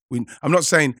goer. I'm not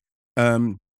saying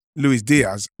Luis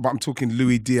Diaz, but I'm talking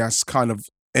Luis Diaz kind of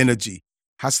energy.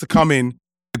 Has to come in,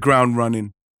 the ground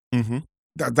running.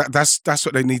 That's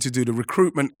what they need to do. The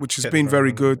recruitment, which has been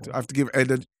very good. I have to give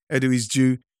Edu his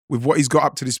due. With what he's got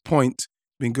up to this point,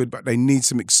 been good, but they need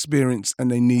some experience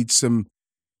and they need some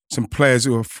players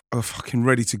who are fucking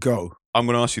ready to go. I'm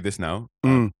going to ask you this now.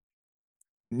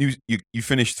 You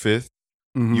finished fifth.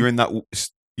 You're in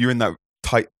that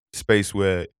tight space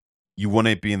where you want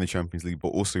to be in the Champions League, but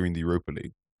also in the Europa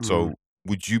League. So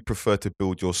would you prefer to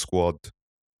build your squad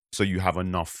so you have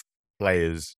enough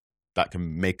players that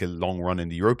can make a long run in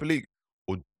the Europa League?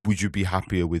 Or would you be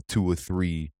happier with 2 or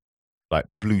 3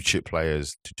 blue chip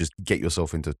players to just get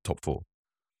yourself into top 4?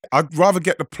 I'd rather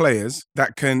get the players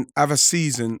that can have a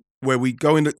season where we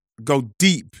go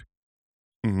deep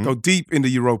in the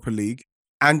Europa League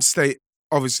and stay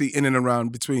obviously in and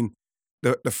around between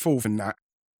the fourth and that,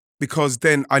 because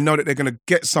then I know that they're going to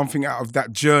get something out of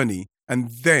that journey. And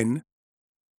then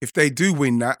if they do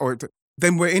win that,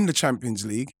 then we're in the Champions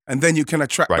League, and then you can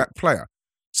attract that player.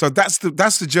 So that's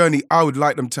the journey I would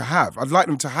like them to have. I'd like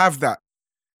them to have that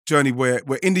journey where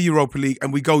we're in the Europa League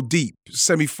and we go deep,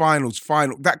 semi-finals,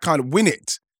 final, that kind of win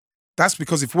it. That's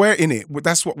because if we're in it,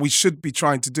 that's what we should be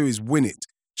trying to do, is win it.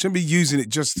 Shouldn't be using it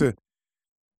just to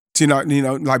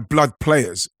like blood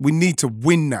players. We need to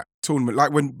win that tournament.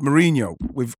 Like when Mourinho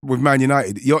with Man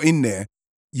United, you're in there,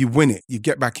 you win it, you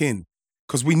get back in.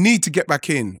 Because we need to get back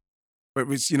in. But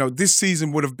this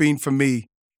season would have been for me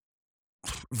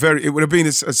it would have been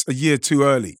a year too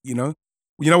early,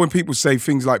 when people say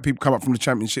things like people come up from the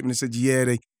Championship and they said,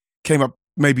 they came up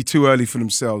maybe too early for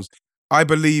themselves. I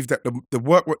believe that the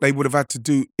work what they would have had to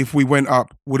do if we went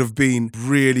up would have been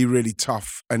really, really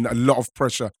tough and a lot of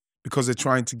pressure, because they're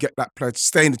trying to get that player to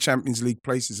stay in the Champions League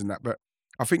places and that. But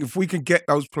I think if we can get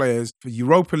those players for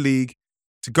Europa League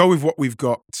to go with what we've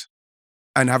got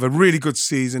and have a really good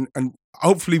season and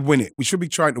hopefully win it. We should be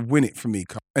trying to win it for me,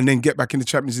 Carl. And then get back in the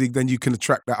Champions League. Then you can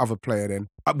attract that other player then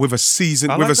with a season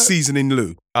season in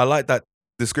lieu. I like that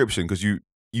description because you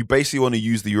basically want to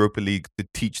use the Europa League to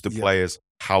teach the players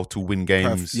how to win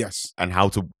games, and how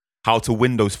to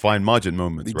win those fine margin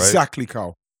moments. Exactly, right?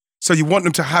 Carl. So you want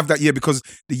them to have that year because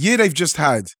the year they've just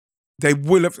had, they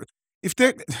will have. If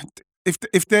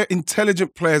they're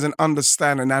intelligent players and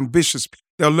understand and ambitious,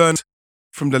 they'll learn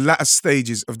from the latter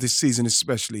stages of this season,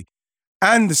 especially,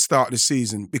 and the start of the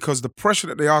season, because the pressure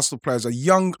that the Arsenal players,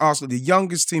 Arsenal, the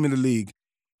youngest team in the league,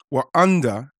 were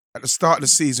under at the start of the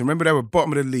season. Remember, they were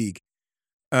bottom of the league.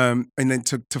 And then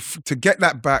to get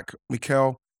that back,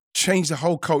 Mikel, change the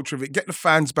whole culture of it, get the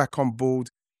fans back on board.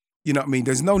 You know what I mean?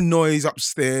 There's no noise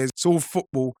upstairs. It's all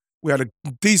football. We had a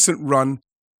decent run.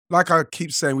 Like I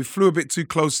keep saying, we flew a bit too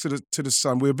close to the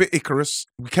sun. We were a bit Icarus.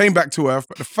 We came back to earth.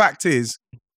 But the fact is,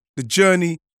 the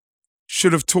journey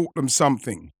should have taught them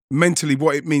something mentally,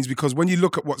 what it means. Because when you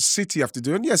look at what City have to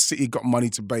do, and yes, City got money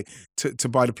to buy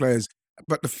the players,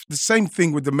 but the same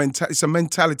thing with the mentality. It's a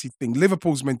mentality thing.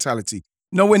 Liverpool's mentality.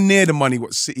 Nowhere near the money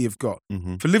what City have got.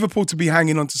 Mm-hmm. For Liverpool to be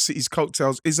hanging on to City's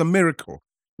coattails is a miracle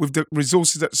with the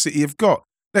resources that City have got.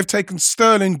 They've taken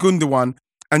Sterling, Gundogan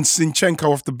and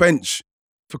Zinchenko off the bench,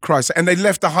 for Christ's sake, and they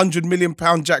left £100 million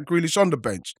Jack Grealish on the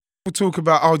bench. People talk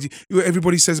about,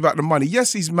 everybody says about the money.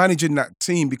 Yes, he's managing that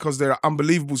team because they're an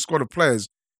unbelievable squad of players,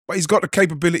 but he's got the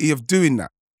capability of doing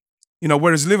that.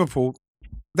 Whereas Liverpool,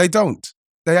 they don't.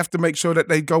 They have to make sure that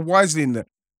they go wisely in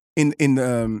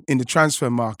the transfer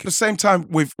market. At the same time,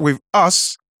 with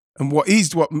us and what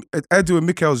Edu and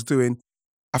Mikel's doing,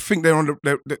 I think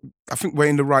I think we're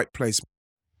in the right place.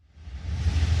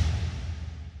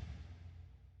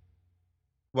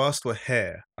 Whilst we're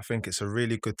here, I think it's a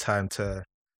really good time to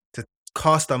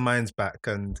cast our minds back,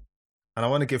 and I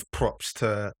want to give props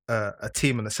to a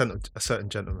team and a certain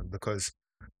gentleman, because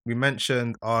we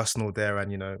mentioned Arsenal there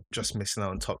and just missing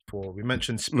out on top four. We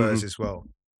mentioned Spurs as well.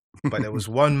 But there was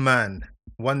one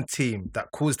team that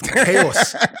caused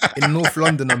chaos in North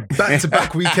London on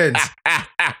back-to-back weekends.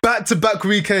 Back-to-back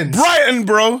weekends. Brighton,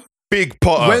 bro. Big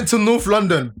Potter. Went to North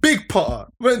London. Big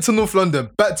Potter. Went to North London.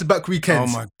 Back-to-back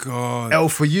weekends. Oh, my God. L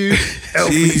for you. L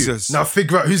Jesus. for you. Now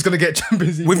figure out who's going to get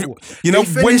Champions League.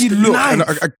 When you look, and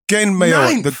again,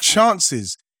 Mayo, the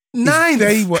chances. If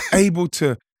they were able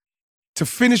to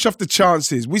finish off the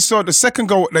chances. We saw the second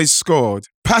goal they scored.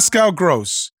 Pascal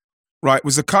Gross, right,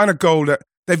 was the kind of goal that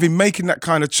they've been making that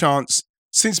kind of chance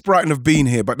since Brighton have been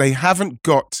here, but they haven't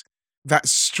got that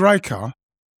striker,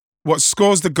 what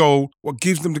scores the goal, what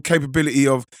gives them the capability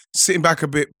of sitting back a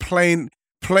bit, playing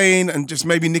and just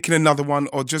maybe nicking another one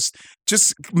or just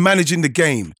managing the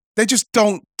game. They just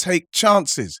don't take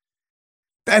chances.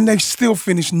 And they've still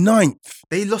finished 9th.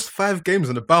 They lost 5 games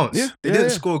on the bounce. Yeah, they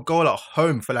didn't score a goal at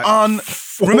home for like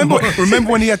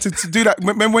Remember when he had to do that?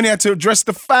 Remember when he had to address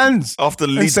the fans after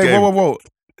the league and say, game? Whoa.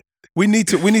 We need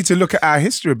to look at our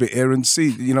history a bit here and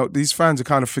see, these fans are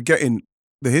kind of forgetting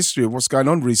the history of what's going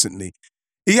on recently.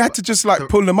 He had to just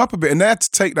pull them up a bit, and they had to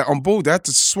take that on board. They had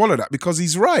to swallow that because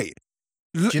he's right.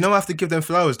 Do you know I have to give them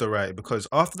flowers though, right? Because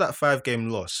after that 5-game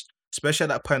loss, especially at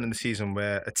that point in the season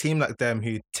where a team like them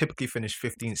who typically finish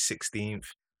 15th, 16th,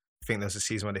 I think there was a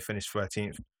season where they finished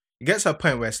 13th, it gets to a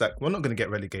point where it's like, we're not going to get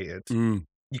relegated.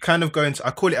 You kind of go into,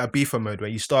 I call it a beefer mode, where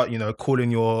you start,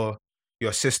 calling your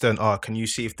assistant, can you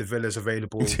see if the Villa's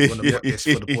available? You want to book this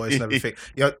for the boys and everything.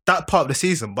 That part of the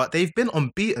season. But they've been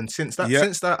unbeaten since that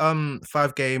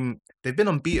 5-game, they've been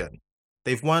unbeaten.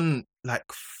 They've won like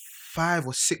 5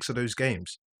 or 6 of those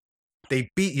games. They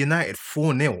beat United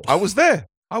 4-0. I was there.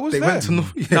 They went to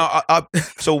Now,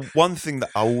 so one thing that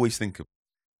I always think of,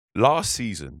 last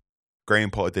season, Graham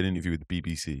Potter did an interview with the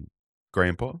BBC.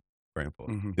 Graham Potter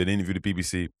did an interview with the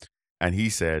BBC, and he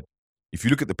said, if you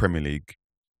look at the Premier League,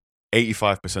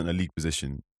 85% of the league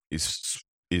position is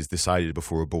decided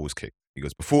before a ball is kicked. He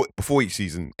goes, before each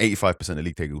season, 85% of the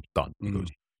league table is done. He goes,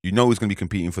 who's going to be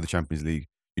competing for the Champions League.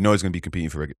 Who's going to be competing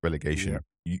for relegation.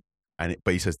 Yeah.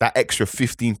 But he says that extra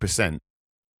 15%,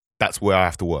 that's where I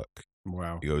have to work.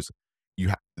 Wow. He goes,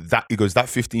 that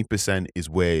 15% is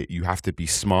where you have to be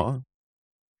smarter.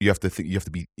 You have to think. You have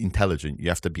to be intelligent. You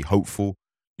have to be hopeful.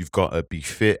 You've got to be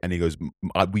fit. And he goes,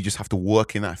 we just have to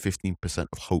work in that 15%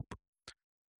 of hope.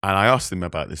 And I asked him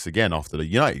about this again after the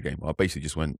United game. I basically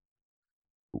just went,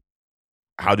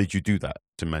 how did you do that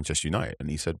to Manchester United?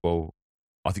 And he said, well,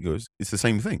 I think it's the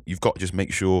same thing. You've got to just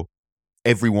make sure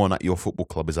everyone at your football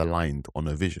club is aligned on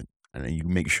a vision. And then you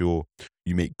make sure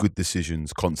you make good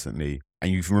decisions constantly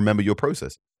and you remember your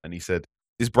process. And he said,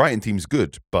 this Brighton team's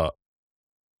good, but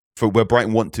for where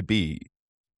Brighton want to be,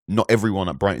 not everyone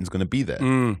at Brighton's going to be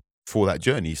there for that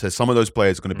journey. He says some of those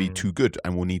players are going to be too good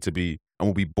and will need to be and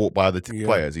will be bought by other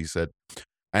players. He said,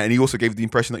 and he also gave the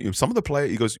impression that some of the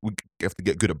players, he goes, we have to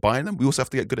get good at buying them. We also have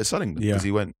to get good at selling them because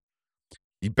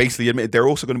he basically admitted there are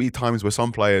also going to be times where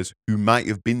some players who might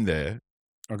have been there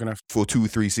for 2 or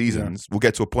 3 seasons will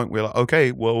get to a point where like,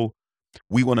 okay, well,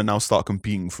 we want to now start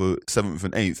competing for 7th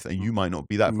and 8th, and you might not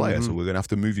be that player, so we're going to have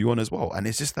to move you on as well. And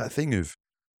it's just that thing of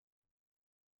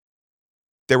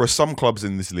there are some clubs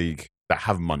in this league that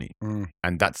have money,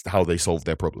 and that's how they solve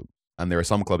their problem. And there are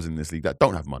some clubs in this league that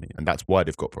don't have money, and that's why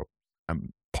they've got problems.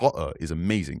 And Potter is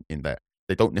amazing in that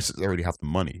they don't necessarily have the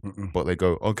money, but they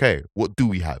go, okay, what do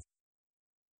we have?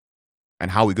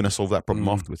 And how are we going to solve that problem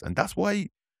afterwards? And that's why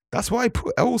I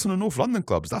put Els on the North London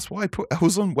clubs. That's why I put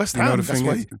Els on West Ham. The thing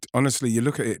is, honestly, you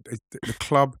look at it, the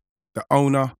club, the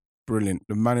owner, brilliant.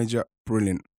 The manager,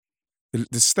 brilliant.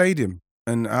 The stadium,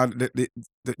 and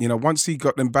once he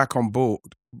got them back on board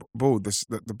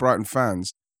the Brighton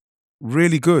fans,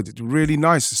 really good, really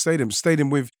nice. The stadium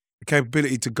with the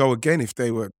capability to go again if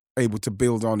they were able to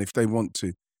build on if they want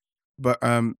to. But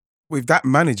with that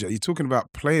manager, you're talking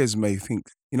about players may think,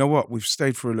 you know what, we've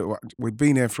stayed for a little while. We've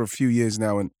been here for a few years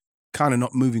now and kind of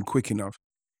not moving quick enough.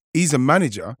 He's a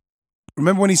manager.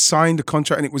 Remember when he signed the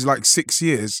contract and it was like 6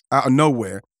 years out of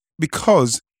nowhere?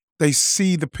 Because they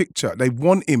see the picture. They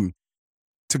want him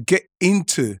to get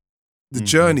into the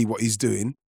journey, what he's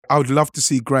doing. I would love to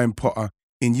see Graham Potter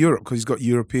in Europe because he's got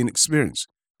European experience.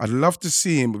 I'd love to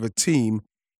see him with a team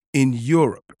in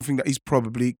Europe. I think that he's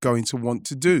probably going to want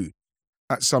to do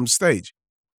at some stage.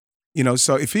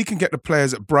 So if he can get the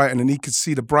players at Brighton and he can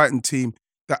see the Brighton team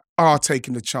that are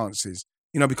taking the chances,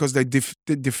 because they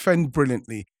defend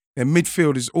brilliantly. Their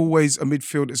midfield is always a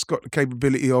midfield that's got the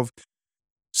capability of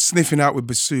sniffing out with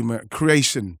Basuma,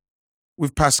 creation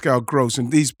with Pascal Gross,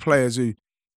 and these players who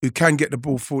can get the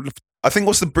ball forward. I think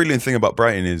what's the brilliant thing about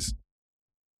Brighton is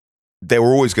they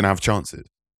were always going to have chances.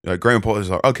 Graham Potter's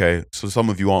like, okay, so some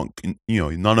of you aren't,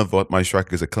 none of my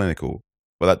strikers are clinical,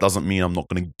 but that doesn't mean I'm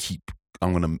going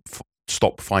to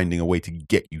stop finding a way to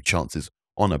get you chances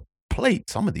on a plate.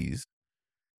 Some of these,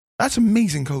 that's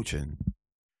amazing coaching.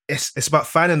 It's about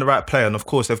finding the right player, and of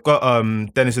course they've got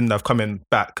Dennis Undav coming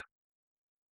back,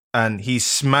 and he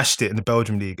smashed it in the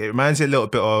Belgium league. It reminds me a little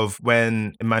bit of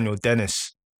when Emmanuel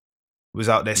Dennis was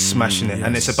out there smashing it,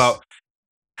 and it's about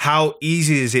how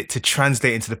easy is it to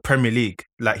translate into the Premier League.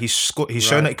 Like he's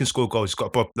shown that he can score goals. He's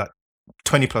got like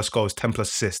 20 plus goals, 10 plus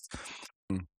assists.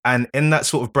 And in that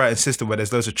sort of Brighton system where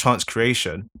there's loads of chance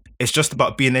creation, it's just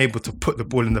about being able to put the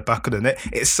ball in the back of the net.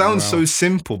 It sounds so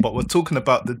simple, but we're talking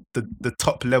about the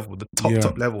top level, the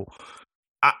top level.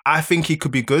 I think he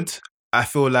could be good. I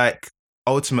feel like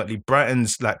ultimately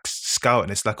Brighton's like scouting,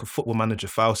 it's like a football manager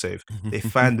foul save. They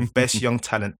find the best young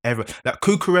talent ever. Like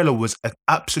Cucurella was an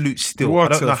absolute steal. I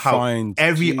don't know how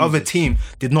every other team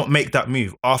did not make that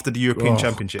move after the European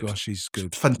Championship. Gosh, he's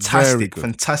good. Fantastic, good.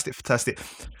 fantastic.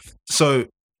 So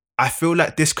I feel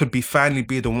like this could finally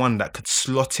be the one that could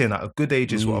slot in at a good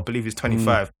age as well. I believe he's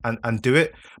 25 and do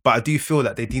it. But I do feel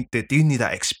that they do need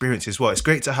that experience as well. It's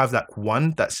great to have that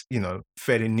one that's,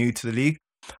 fairly new to the league.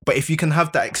 But if you can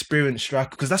have that experienced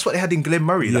striker, because that's what they had in Glenn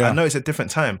Murray. Like, I know it's a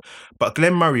different time, but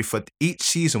Glenn Murray for each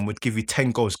season would give you 10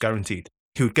 goals guaranteed.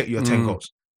 He would get you 10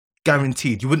 goals.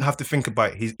 Guaranteed. You wouldn't have to think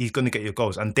about it. He's going to get your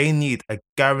goals. And they need a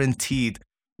guaranteed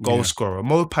goal scorer.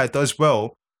 Mopai does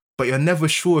well, but you're never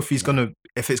sure if it's going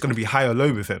to be high or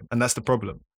low with him. And that's the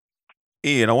problem.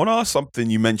 Ian, I want to ask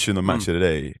something you mentioned on Match of the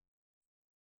Day,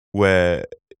 where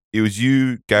it was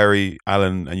you, Gary,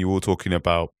 Alan, and you were all talking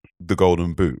about the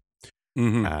Golden Boot.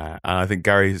 And I think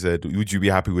Gary said, would you be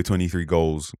happy with 23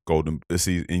 goals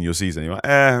in your season? You're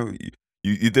like,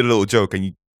 you did a little joke,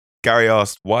 and Gary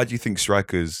asked, why do you think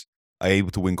strikers are able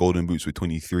to win Golden Boots with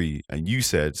 23? And you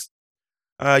said,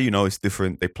 it's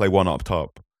different. They play one up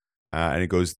top. And it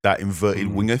goes, that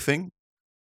inverted winger thing.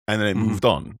 And then it moved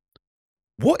on.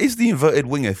 What is the inverted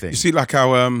winger thing? You see, like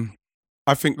how,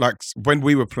 I think like when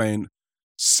we were playing,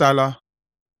 Salah,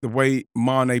 the way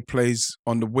Mane plays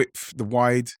on the width, the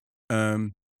wide,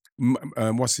 Mahrez,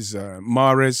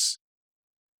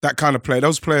 that kind of player.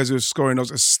 Those players who are scoring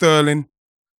those, Sterling,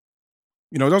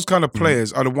 those kind of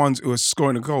players are the ones who are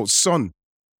scoring the goals. Son,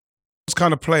 those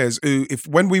kind of players who,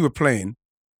 when we were playing,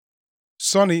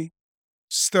 Sonny,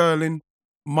 Sterling,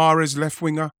 Mahrez, left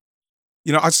winger.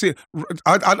 I'd see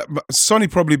Sonny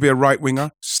probably be a right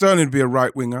winger. Sterling would be a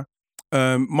right winger.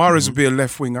 Mahrez would be a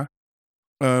left winger.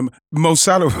 Mo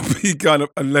Salah would be kind of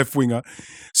a left winger.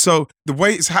 So the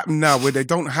way it's happened now, where they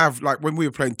don't have, like when we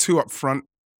were playing 2 up front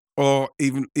or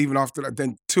even after that,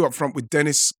 then 2 up front with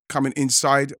Dennis coming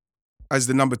inside as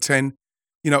the number 10.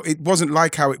 It wasn't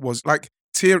like how it was. Like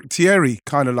Thierry,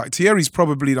 Thierry's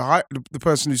probably the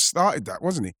person who started that,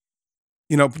 wasn't he?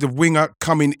 The winger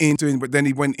coming in, but then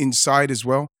he went inside as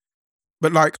well.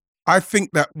 But I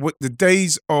think that the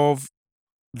days of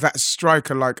that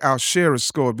striker like Al Shearer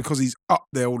scored because he's up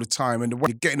there all the time, and the way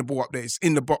you're getting the ball up there, it's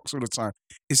in the box all the time.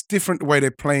 It's different the way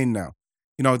they're playing now.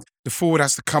 The forward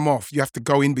has to come off. You have to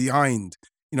go in behind.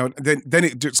 Then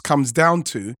it just comes down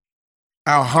to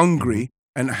how hungry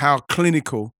and how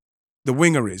clinical the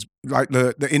winger is, like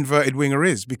the inverted winger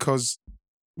is, because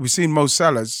we've seen Mo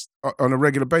Salah's on a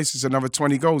regular basis another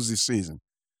 20 goals this season.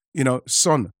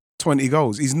 Son, 20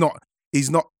 goals. He's not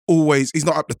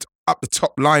up the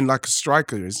top line like a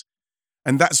striker is.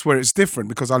 And that's where it's different,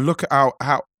 because I look at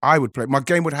how I would play. My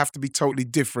game would have to be totally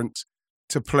different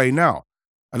to play now.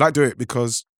 I like to do it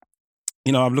because,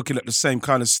 I'm looking at the same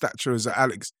kind of stature as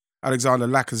Alexander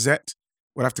Lacazette.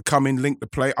 Would have to come in, link the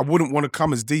play. I wouldn't want to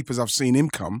come as deep as I've seen him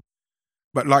come,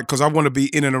 but because I want to be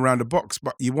in and around the box.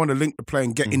 But you want to link the play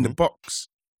and get in the box.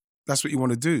 That's what you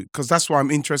want to do, because that's why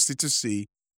I'm interested to see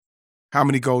how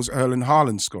many goals Erling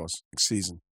Haaland scores next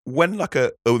season. When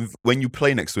when you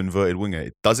play next to inverted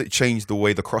winger, does it change the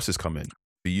way the crosses come in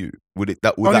for you? Would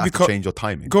that have to change your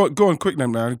timing? Go on quick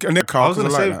then, man. And then, Carl, I was going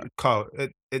to say, Carl,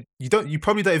 you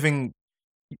probably don't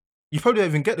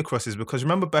even get the crosses, because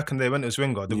remember back in the day when it was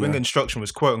winger, the winger instruction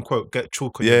was quote unquote get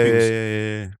chalk on your wings.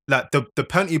 Yeah. Like the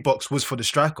penalty box was for the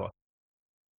striker.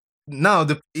 Now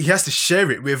he has to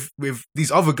share it with these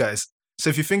other guys. So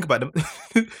if you think about them,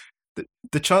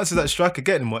 the chances that striker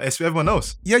getting more, it's everyone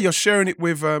else. Yeah, you're sharing it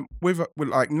with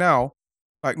now,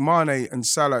 like Mane and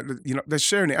Salah. They're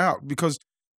sharing it out because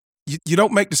you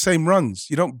don't make the same runs.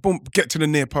 You don't get to the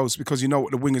near post because you know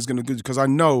what the winger's going to do. Because I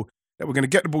know that we're going to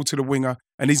get the ball to the winger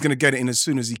and he's going to get it in as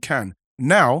soon as he can.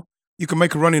 Now you can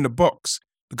make a run in the box.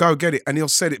 The guy will get it and he'll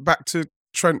set it back to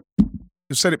Trent.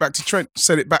 He'll set it back to Trent.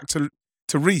 Set it back to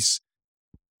Reece.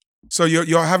 So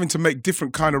you're having to make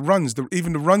different kind of runs.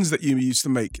 Even the runs that you used to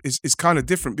make is kind of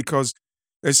different, because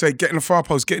they say get in the far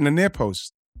post, get in the near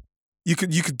post. You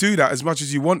could do that as much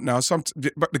as you want now.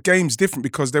 But the game's different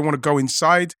because they want to go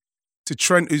inside to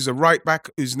Trent, who's a right back,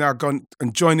 who's now gone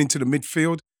and joined into the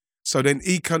midfield. So then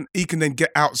he can then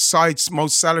get outside Mo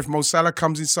Salah if Mo Salah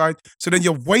comes inside. So then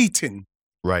you're waiting.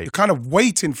 Right. You're kind of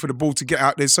waiting for the ball to get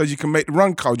out there so you can make the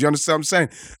run, Carl. Do you understand what I'm saying?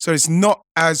 So it's not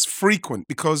as frequent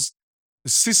because the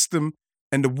system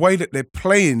and the way that they're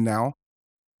playing now,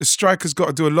 the striker's got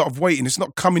to do a lot of waiting. It's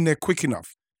not coming there quick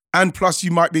enough. And plus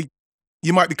you might be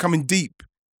coming deep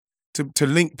to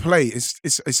link play.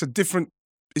 It's a different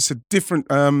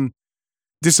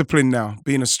discipline now,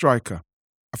 being a striker.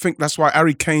 I think that's why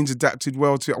Harry Kane's adapted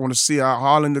well to it. I want to see how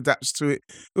Haaland adapts to it.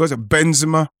 It was a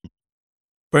Benzema.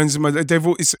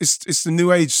 It's the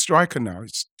new age striker now.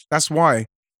 That's why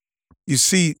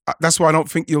I don't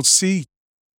think you'll see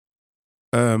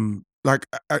like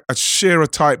a Shearer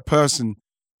type person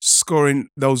scoring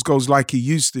those goals like he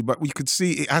used to. But we could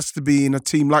see it has to be in a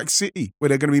team like City, where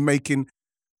they're going to be making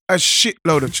a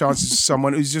shitload of chances to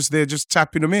someone who's just there, just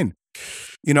tapping them in.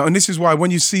 And this is why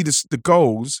when you see the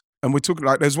goals, and we're talking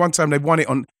like there's one time they won it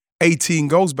on 18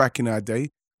 goals back in our day.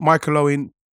 Michael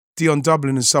Owen, Dion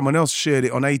Dublin, and someone else shared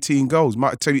it on 18 goals.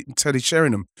 Teddy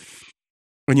Sheringham.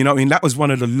 And that was one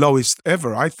of the lowest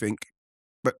ever, I think.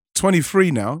 But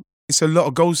 23 now, it's a lot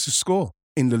of goals to score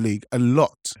in the league. A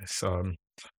lot.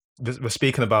 We're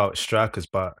speaking about strikers,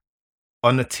 but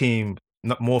on the team,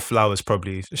 not more flowers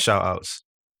probably, shout outs.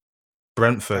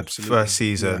 Brentford, Absolutely. First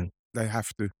season. Yeah, they have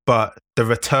to. But the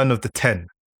return of the 10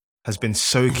 has been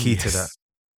so key to that.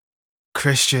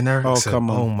 Christian Eriksen. Oh,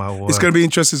 come on. Oh, my word. It's going to be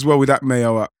interesting as well with that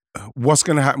Mayo. What's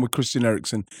going to happen with Christian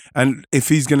Eriksen? And if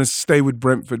he's going to stay with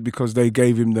Brentford because they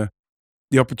gave him the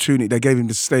opportunity, they gave him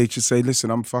the stage to say,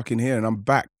 listen, I'm fucking here and I'm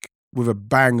back with a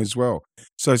bang as well.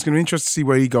 So it's going to be interesting to see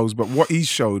where he goes. But what he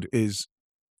showed is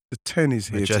the 10 is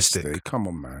here Majestic. to stay. Come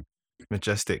on, man.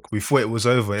 Majestic. We thought it was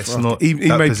over. It's Well, not. he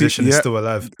That made position people- is yeah. still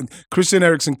alive. Christian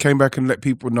Eriksen came back and let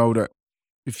people know that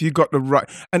if you got the right,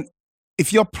 and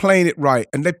if you're playing it right,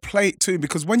 and they play it too,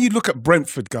 because when you look at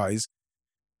Brentford, guys,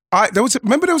 there was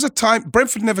a time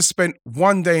Brentford never spent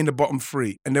one day in the bottom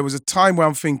three, and there was a time where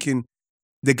I'm thinking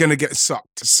they're gonna get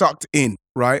sucked in,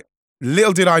 right?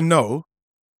 Little did I know,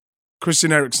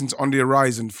 Christian Eriksen's on the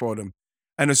horizon for them,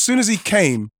 and as soon as he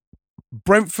came,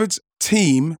 Brentford's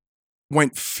team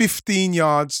went 15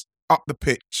 yards up the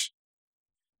pitch,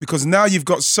 because now you've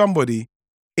got somebody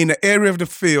in the area of the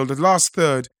field, the last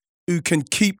third, who can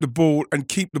keep the ball and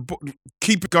keep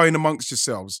it going amongst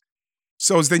yourselves.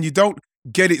 So as then you don't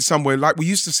get it somewhere. Like we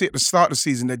used to see at the start of the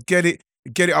season, they'd get it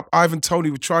up. Ivan Toney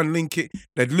would try and link it.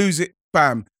 They'd lose it,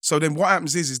 bam. So then what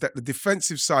happens is that the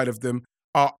defensive side of them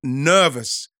are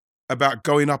nervous about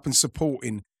going up and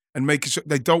supporting and making sure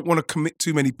they don't want to commit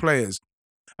too many players.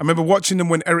 I remember watching them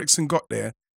when Eriksen got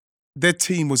there. Their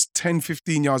team was 10,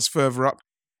 15 yards further up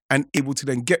and able to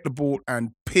then get the ball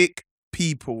and pick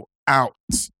people out.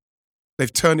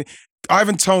 They've turned it.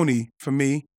 Ivan Toney, for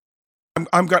me,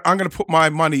 I'm going to put my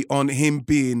money on him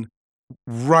being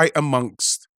right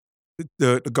amongst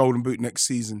the Golden Boot next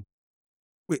season,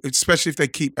 especially if they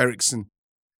keep Eriksen.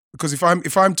 Because if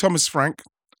I'm Thomas Frank,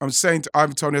 I'm saying to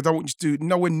Ivan Toney, I don't want you to do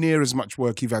nowhere near as much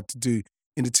work you've had to do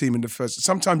in the team in the first.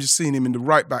 Sometimes you're seeing him in the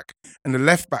right back and the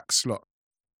left back slot.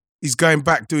 He's going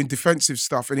back doing defensive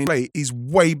stuff, and in play, he's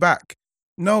way back.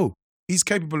 No, he's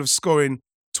capable of scoring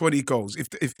 20 goals.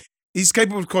 If he's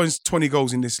capable of scoring 20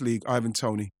 goals in this league, Ivan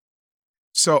Toney.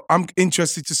 So I'm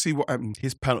interested to see what happens.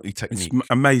 His penalty technique. It's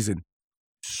amazing.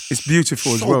 It's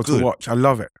beautiful as well to watch. I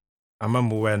love it. I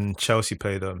remember when Chelsea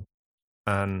played them,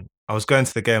 and I was going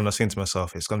to the game and I was saying to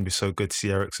myself, it's going to be so good to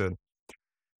see Eriksen.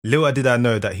 Little did I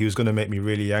know that he was going to make me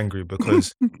really angry,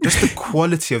 because just the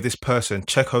quality of this person,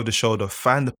 check over the shoulder,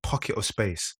 find the pocket of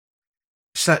space.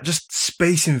 It's like just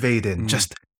space invading,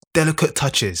 just delicate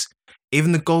touches.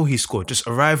 Even the goal he scored, just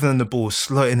arriving on the ball,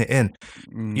 slotting it in.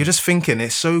 You're just thinking,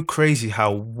 it's so crazy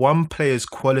how one player's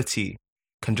quality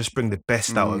can just bring the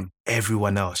best out of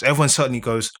everyone else. Everyone suddenly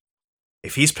goes,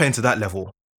 if he's playing to that level,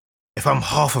 if I'm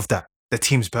half of that, the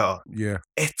team's better. Yeah.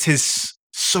 It is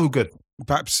so good.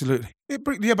 Absolutely. Yeah,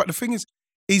 but the thing is,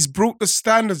 he's brought the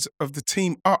standards of the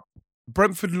team up.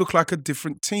 Brentford look like a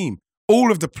different team.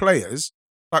 All of the players,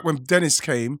 like when Dennis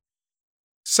came,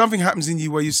 something happens in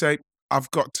you where you say, I've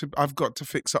got to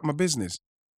fix up my business.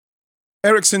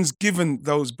 Eriksen's given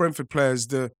those Brentford players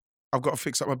I've got to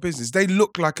fix up my business. They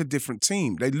look like a different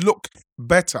team. They look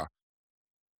better.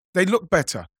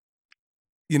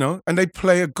 You know, and they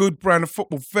play a good brand of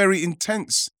football, very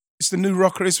intense. It's the new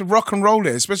rocker. It's a rock and roll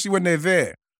there, especially when they're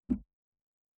there.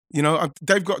 You know,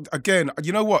 they've got, again,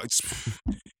 you know what?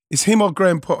 It's him or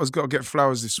Graham Potter's got to get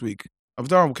flowers this week.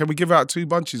 Can we give out 2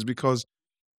 bunches? Because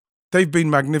they've been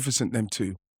magnificent, them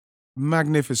two.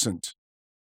 Magnificent.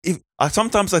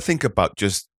 Sometimes I think about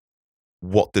just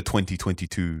what the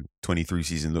 2022-23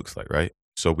 season looks like, right?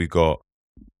 So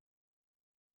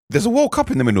there's a World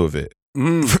Cup in the middle of it.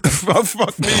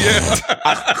 Fuck me, yeah.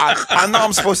 I know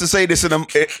I'm supposed to say this in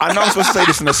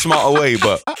a smarter way,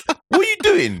 but what are you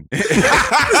doing?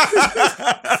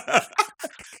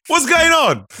 What's going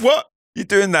on? What you're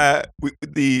doing that?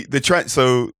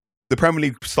 So the Premier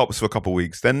League stops for a couple of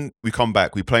weeks, then we come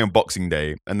back, we play on Boxing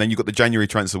Day, and then you got the January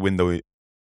transfer window, and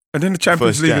then the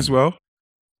Champions League as well.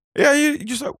 Yeah, you're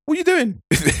just like, what are you doing?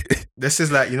 This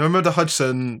is like, you know, remember the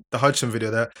Hudson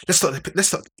video there? Let's not take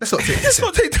this. That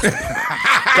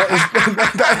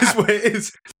is what it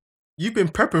is. You've been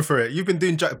prepping for it. You've been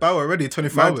doing Jack Bauer already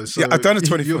 24 hours. So yeah, I've done it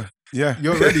 24. You're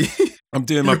ready. I'm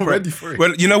doing my prep. Ready for it.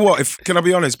 Well, you know what? Can I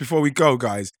be honest before we go,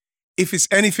 guys? If it's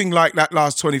anything like that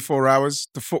last 24 hours,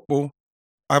 the football,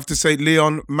 I have to say,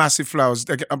 Lyon, massive flowers.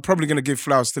 I'm probably going to give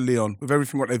flowers to Lyon with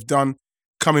everything what they've done,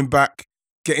 coming back,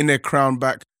 getting their crown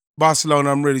back.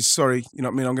 Barcelona, I'm really sorry. You know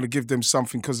what I mean? I'm going to give them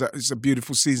something because it's a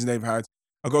beautiful season they've had.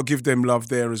 I've got to give them love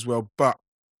there as well. But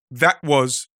that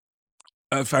was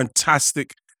a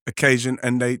fantastic occasion,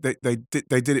 and they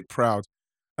did it proud.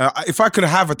 If I could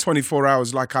have a 24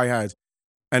 hours like I had,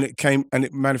 and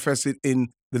it manifested in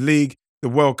the league, the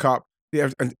World Cup,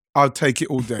 and I'll take it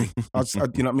all day. You know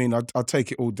what I mean? I'll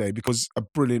take it all day because a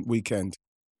brilliant weekend,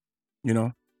 you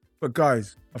know? But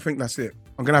guys, I think that's it.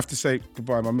 I'm going to have to say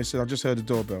goodbye, my missus. I just heard the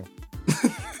doorbell.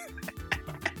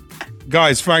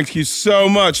 Guys, thank you so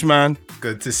much, man.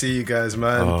 Good to see you guys,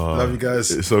 man. Love you guys.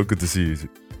 It's so good to see you.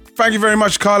 Thank you very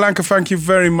much, Carl Anka. Thank you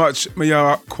very much,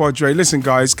 Mayara Quadre. Listen,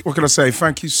 guys, what can I say?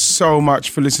 Thank you so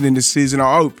much for listening this season.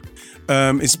 I hope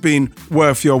it's been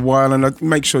worth your while, and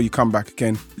make sure you come back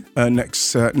again next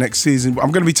season. I'm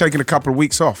going to be taking a couple of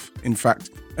weeks off, in fact,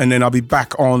 and then I'll be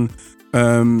back on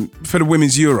for the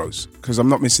Women's Euros, because I'm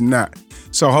not missing that.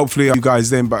 So hopefully you guys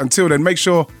then. But until then, make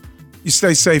sure you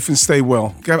stay safe and stay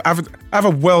well. Have a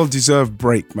well-deserved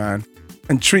break, man,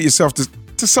 and treat yourself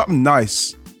to something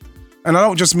nice. And I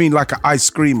don't just mean like an ice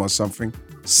cream or something.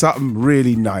 Something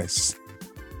really nice.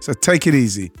 So take it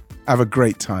easy. Have a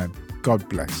great time. God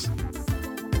bless.